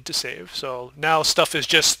 Don't need to save. So now stuff is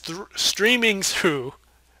just streaming through.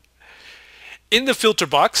 In the filter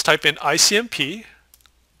box, type in ICMP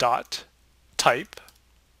dot type.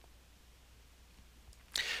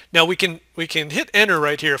 Now we can hit enter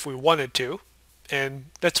right here if we wanted to, and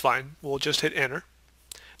that's fine. We'll just hit enter.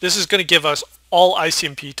 This is going to give us all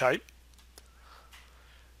ICMP type.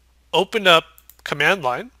 Open up command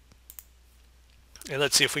line, and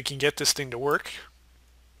let's see if we can get this thing to work.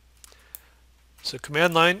 So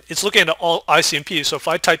command line, it's looking at all ICMP. So if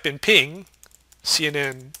I type in ping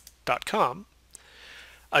cnn.com,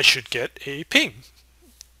 I should get a ping.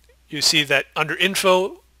 You see that under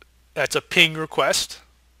info, that's a ping request.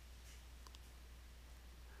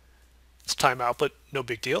 It's timeout, but no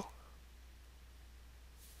big deal.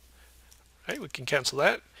 Right, we can cancel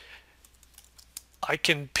that. I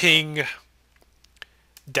can ping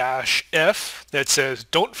 -F that says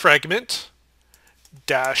don't fragment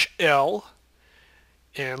 -L,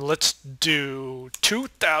 and let's do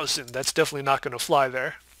 2000. That's definitely not going to fly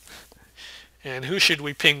there. And who should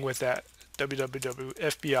we ping with that?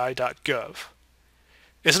 www.fbi.gov.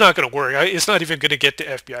 It's not going to work. It's not even going to get to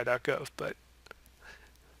fbi.gov, but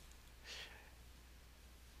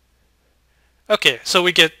Okay, so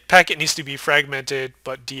we get packet needs to be fragmented,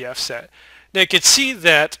 but DF set. Now you can see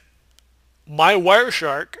that my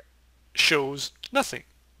Wireshark shows nothing.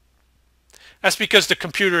 That's because the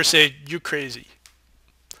computer said, you crazy.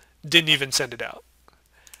 Didn't even send it out.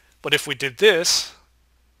 But if we did this,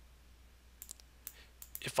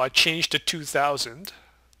 if I change to 2000,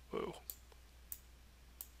 whoa.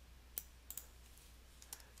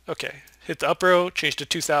 Okay, hit the up arrow, change to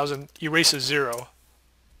 2000, erases 0.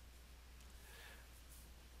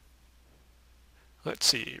 Let's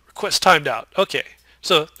see, request timed out. Okay,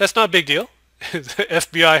 so that's not a big deal. The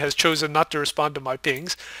FBI has chosen not to respond to my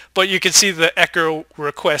pings, but you can see the echo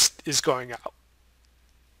request is going out.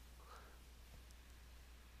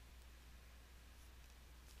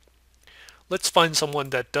 Let's find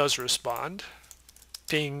someone that does respond.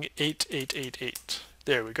 Ping 8888.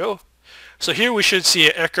 There we go. So here we should see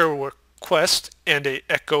an echo request and a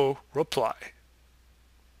echo reply.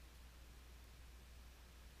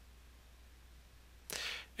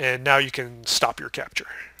 And now you can stop your capture.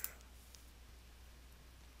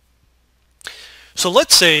 So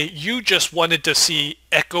let's say you just wanted to see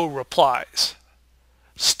echo replies,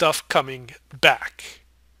 stuff coming back,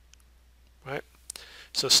 right?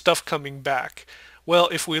 So stuff coming back. Well,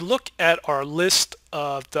 if we look at our list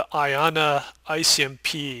of the IANA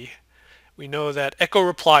ICMP, we know that echo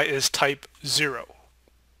reply is type 0.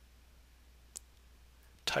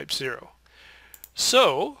 Type 0.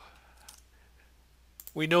 So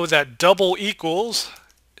we know that double equals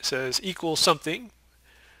says equals something.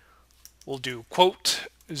 We'll do quote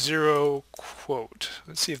 0 quote.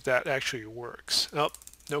 Let's see if that actually works. Oh,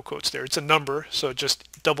 no quotes there. It's a number, so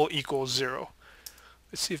just double equals 0.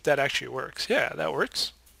 Let's see if that actually works. Yeah, that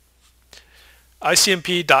works.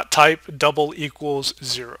 ICMP.type double equals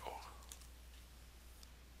 0.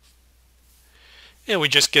 And we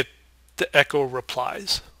just get the echo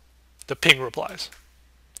replies, the ping replies.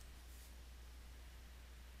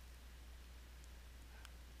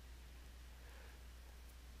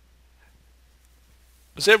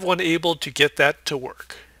 Was everyone able to get that to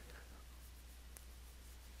work?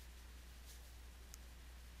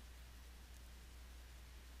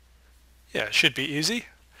 Yeah, it should be easy.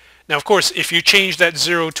 Now, of course, if you change that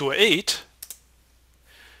 0 to an 8,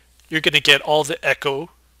 you're going to get all the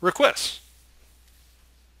echo requests.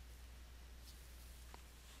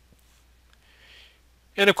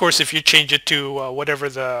 And of course, if you change it to whatever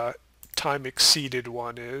the time exceeded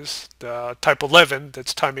one is, the type 11,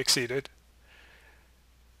 that's time exceeded.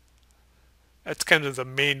 That's kind of the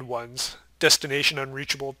main ones. Destination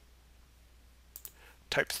unreachable,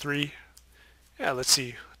 type 3. Yeah, let's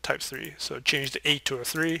see, type 3. So change the 8 to a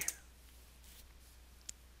 3.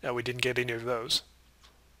 Yeah, we didn't get any of those.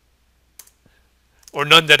 Or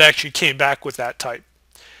none that actually came back with that type.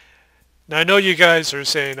 Now I know you guys are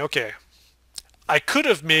saying, okay, I could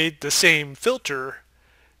have made the same filter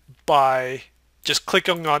by just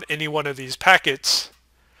clicking on any one of these packets,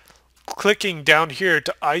 clicking down here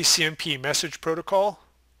to ICMP message protocol,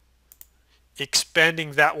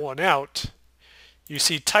 expanding that one out. You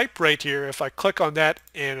see type right here. If I click on that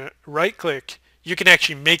and right click, you can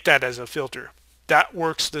actually make that as a filter. That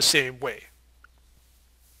works the same way.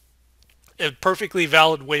 A perfectly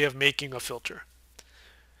valid way of making a filter.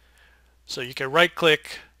 So you can right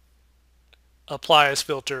click, apply as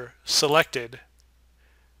filter, selected.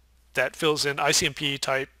 That fills in ICMP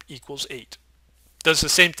type equals 8. Does the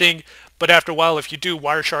same thing, but after a while, if you do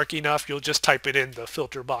Wireshark enough, you'll just type it in the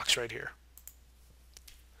filter box right here.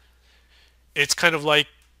 It's kind of like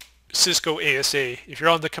Cisco ASA. If you're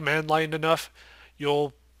on the command line enough,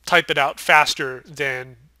 you'll type it out faster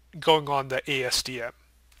than going on the ASDM.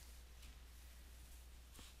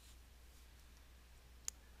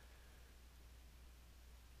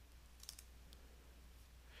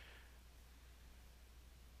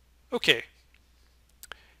 Okay.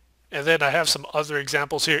 And then I have some other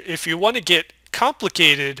examples here. If you want to get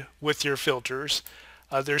complicated with your filters,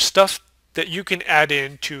 there's stuff that you can add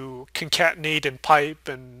in to concatenate and pipe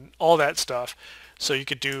and all that stuff. So you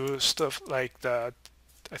could do stuff like I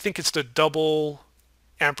think it's the double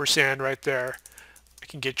ampersand right there. I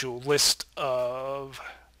can get you a list of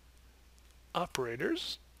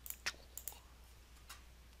operators.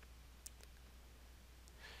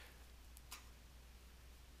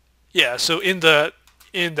 Yeah, so in the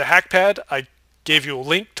hackpad, I gave you a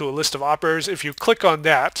link to a list of operators. If you click on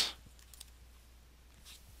that,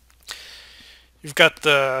 you've got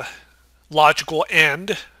the logical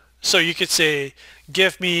AND. So you could say,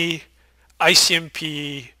 give me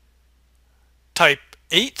ICMP type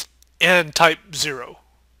 8 and type 0.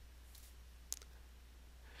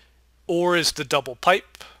 Or is the double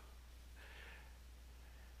pipe.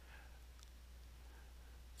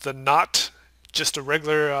 the not, just a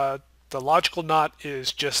regular, the logical not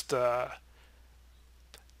is just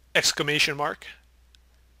exclamation mark,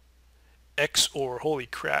 X or holy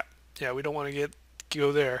crap. Yeah, we don't want to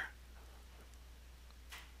go there.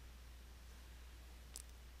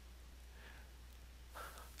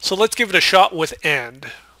 So let's give it a shot with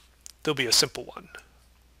and. There'll be a simple one.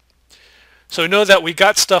 So we know that we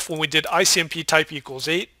got stuff when we did ICMP type equals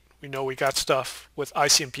 8. We know we got stuff with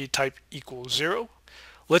ICMP type equals 0.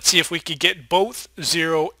 Let's see if we could get both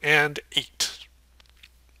 0 and 8.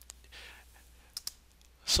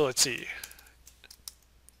 So let's see.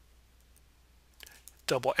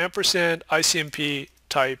 Double ampersand ICMP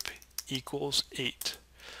type equals 8.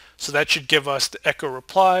 So that should give us the echo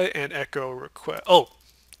reply and echo request. Oh,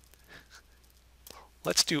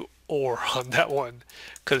 let's do or on that one,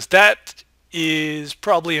 because that is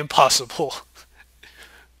probably impossible.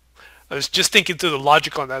 I was just thinking through the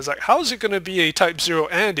logic on that. I was like, how is it going to be a type 0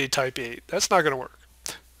 and a type 8? That's not going to work.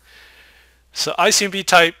 So ICMP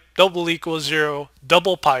type double equals 0,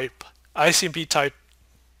 double pipe, ICMP type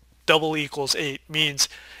double equals 8 means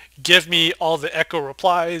give me all the echo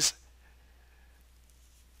replies.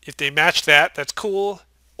 If they match that, that's cool.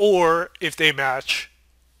 Or if they match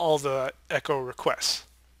all the echo requests.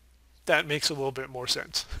 That makes a little bit more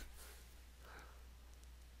sense.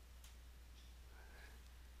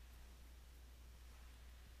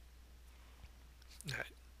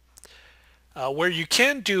 Where you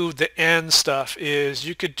can do the and stuff is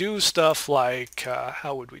you could do stuff like,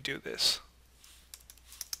 how would we do this?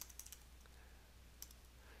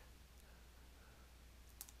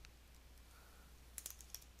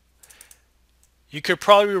 You could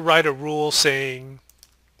probably write a rule saying,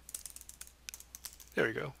 there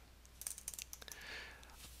we go,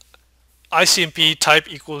 ICMP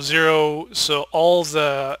type equals 0, so all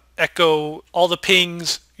the echo, all the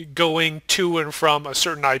pings going to and from a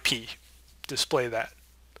certain IP, display that.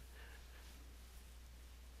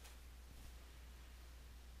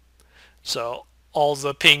 So all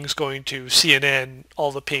the pings going to CNN,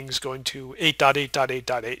 all the pings going to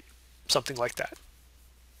 8.8.8.8, something like that.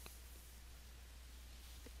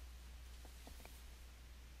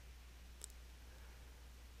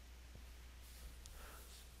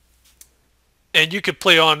 And you could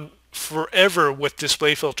play on forever with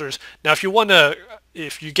display filters. Now, if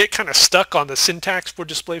you get kind of stuck on the syntax for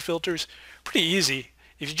display filters, pretty easy.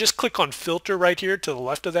 If you just click on filter right here to the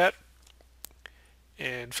left of that,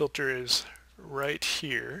 and filter is right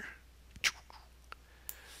here.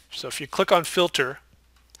 So if you click on filter,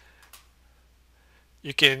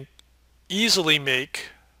 you can easily make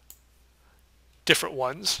different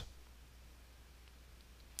ones.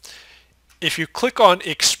 If you click on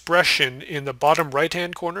expression in the bottom right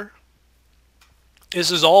hand corner, this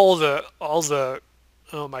is all the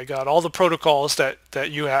oh my god, all the protocols that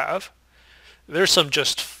you have. There's some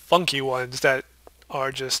just funky ones that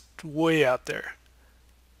are just way out there.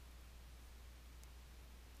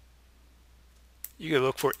 You can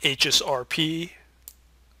look for HSRP,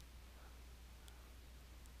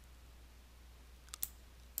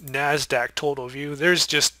 NASDAQ total view. There's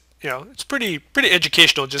just, it's pretty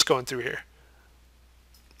educational just going through here.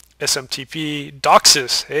 SMTP,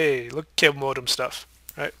 DOCSIS, hey, look, cable modem stuff,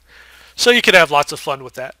 right? So you could have lots of fun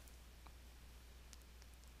with that.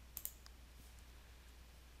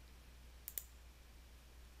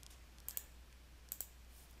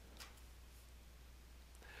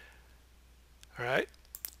 All right,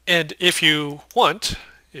 and if you want,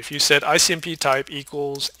 if you said ICMP type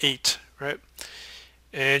equals 8, right,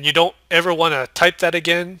 and you don't ever want to type that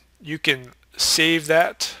again, you can save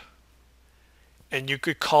that, and you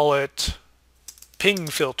could call it ping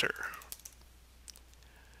filter.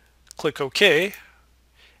 Click OK,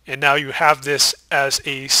 and now you have this as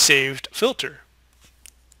a saved filter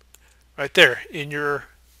right there in your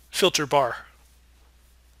filter bar.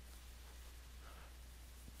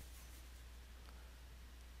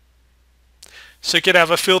 So you could have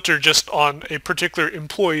a filter just on a particular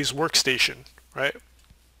employee's workstation, right?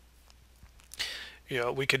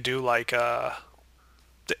 We could do like the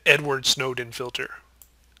Edward Snowden filter.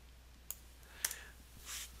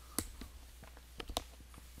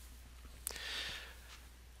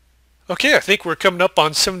 Okay, I think we're coming up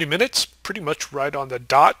on 70 minutes, pretty much right on the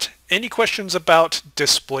dot. Any questions about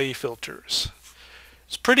display filters?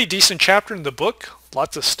 It's a pretty decent chapter in the book,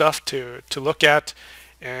 lots of stuff to look at,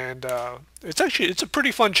 and it's a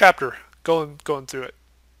pretty fun chapter going through it.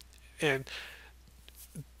 And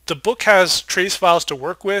the book has trace files to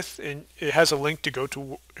work with, and it has a link to go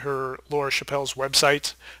to Laura Chappell's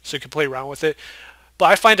website, so you can play around with it. But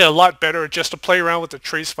I find it a lot better just to play around with the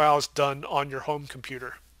trace files done on your home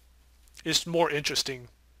computer. It's more interesting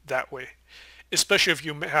that way, especially if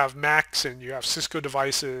you have Macs and you have Cisco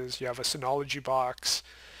devices, you have a Synology box.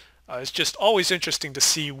 It's just always interesting to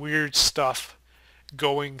see weird stuff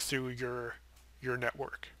going through your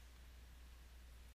network.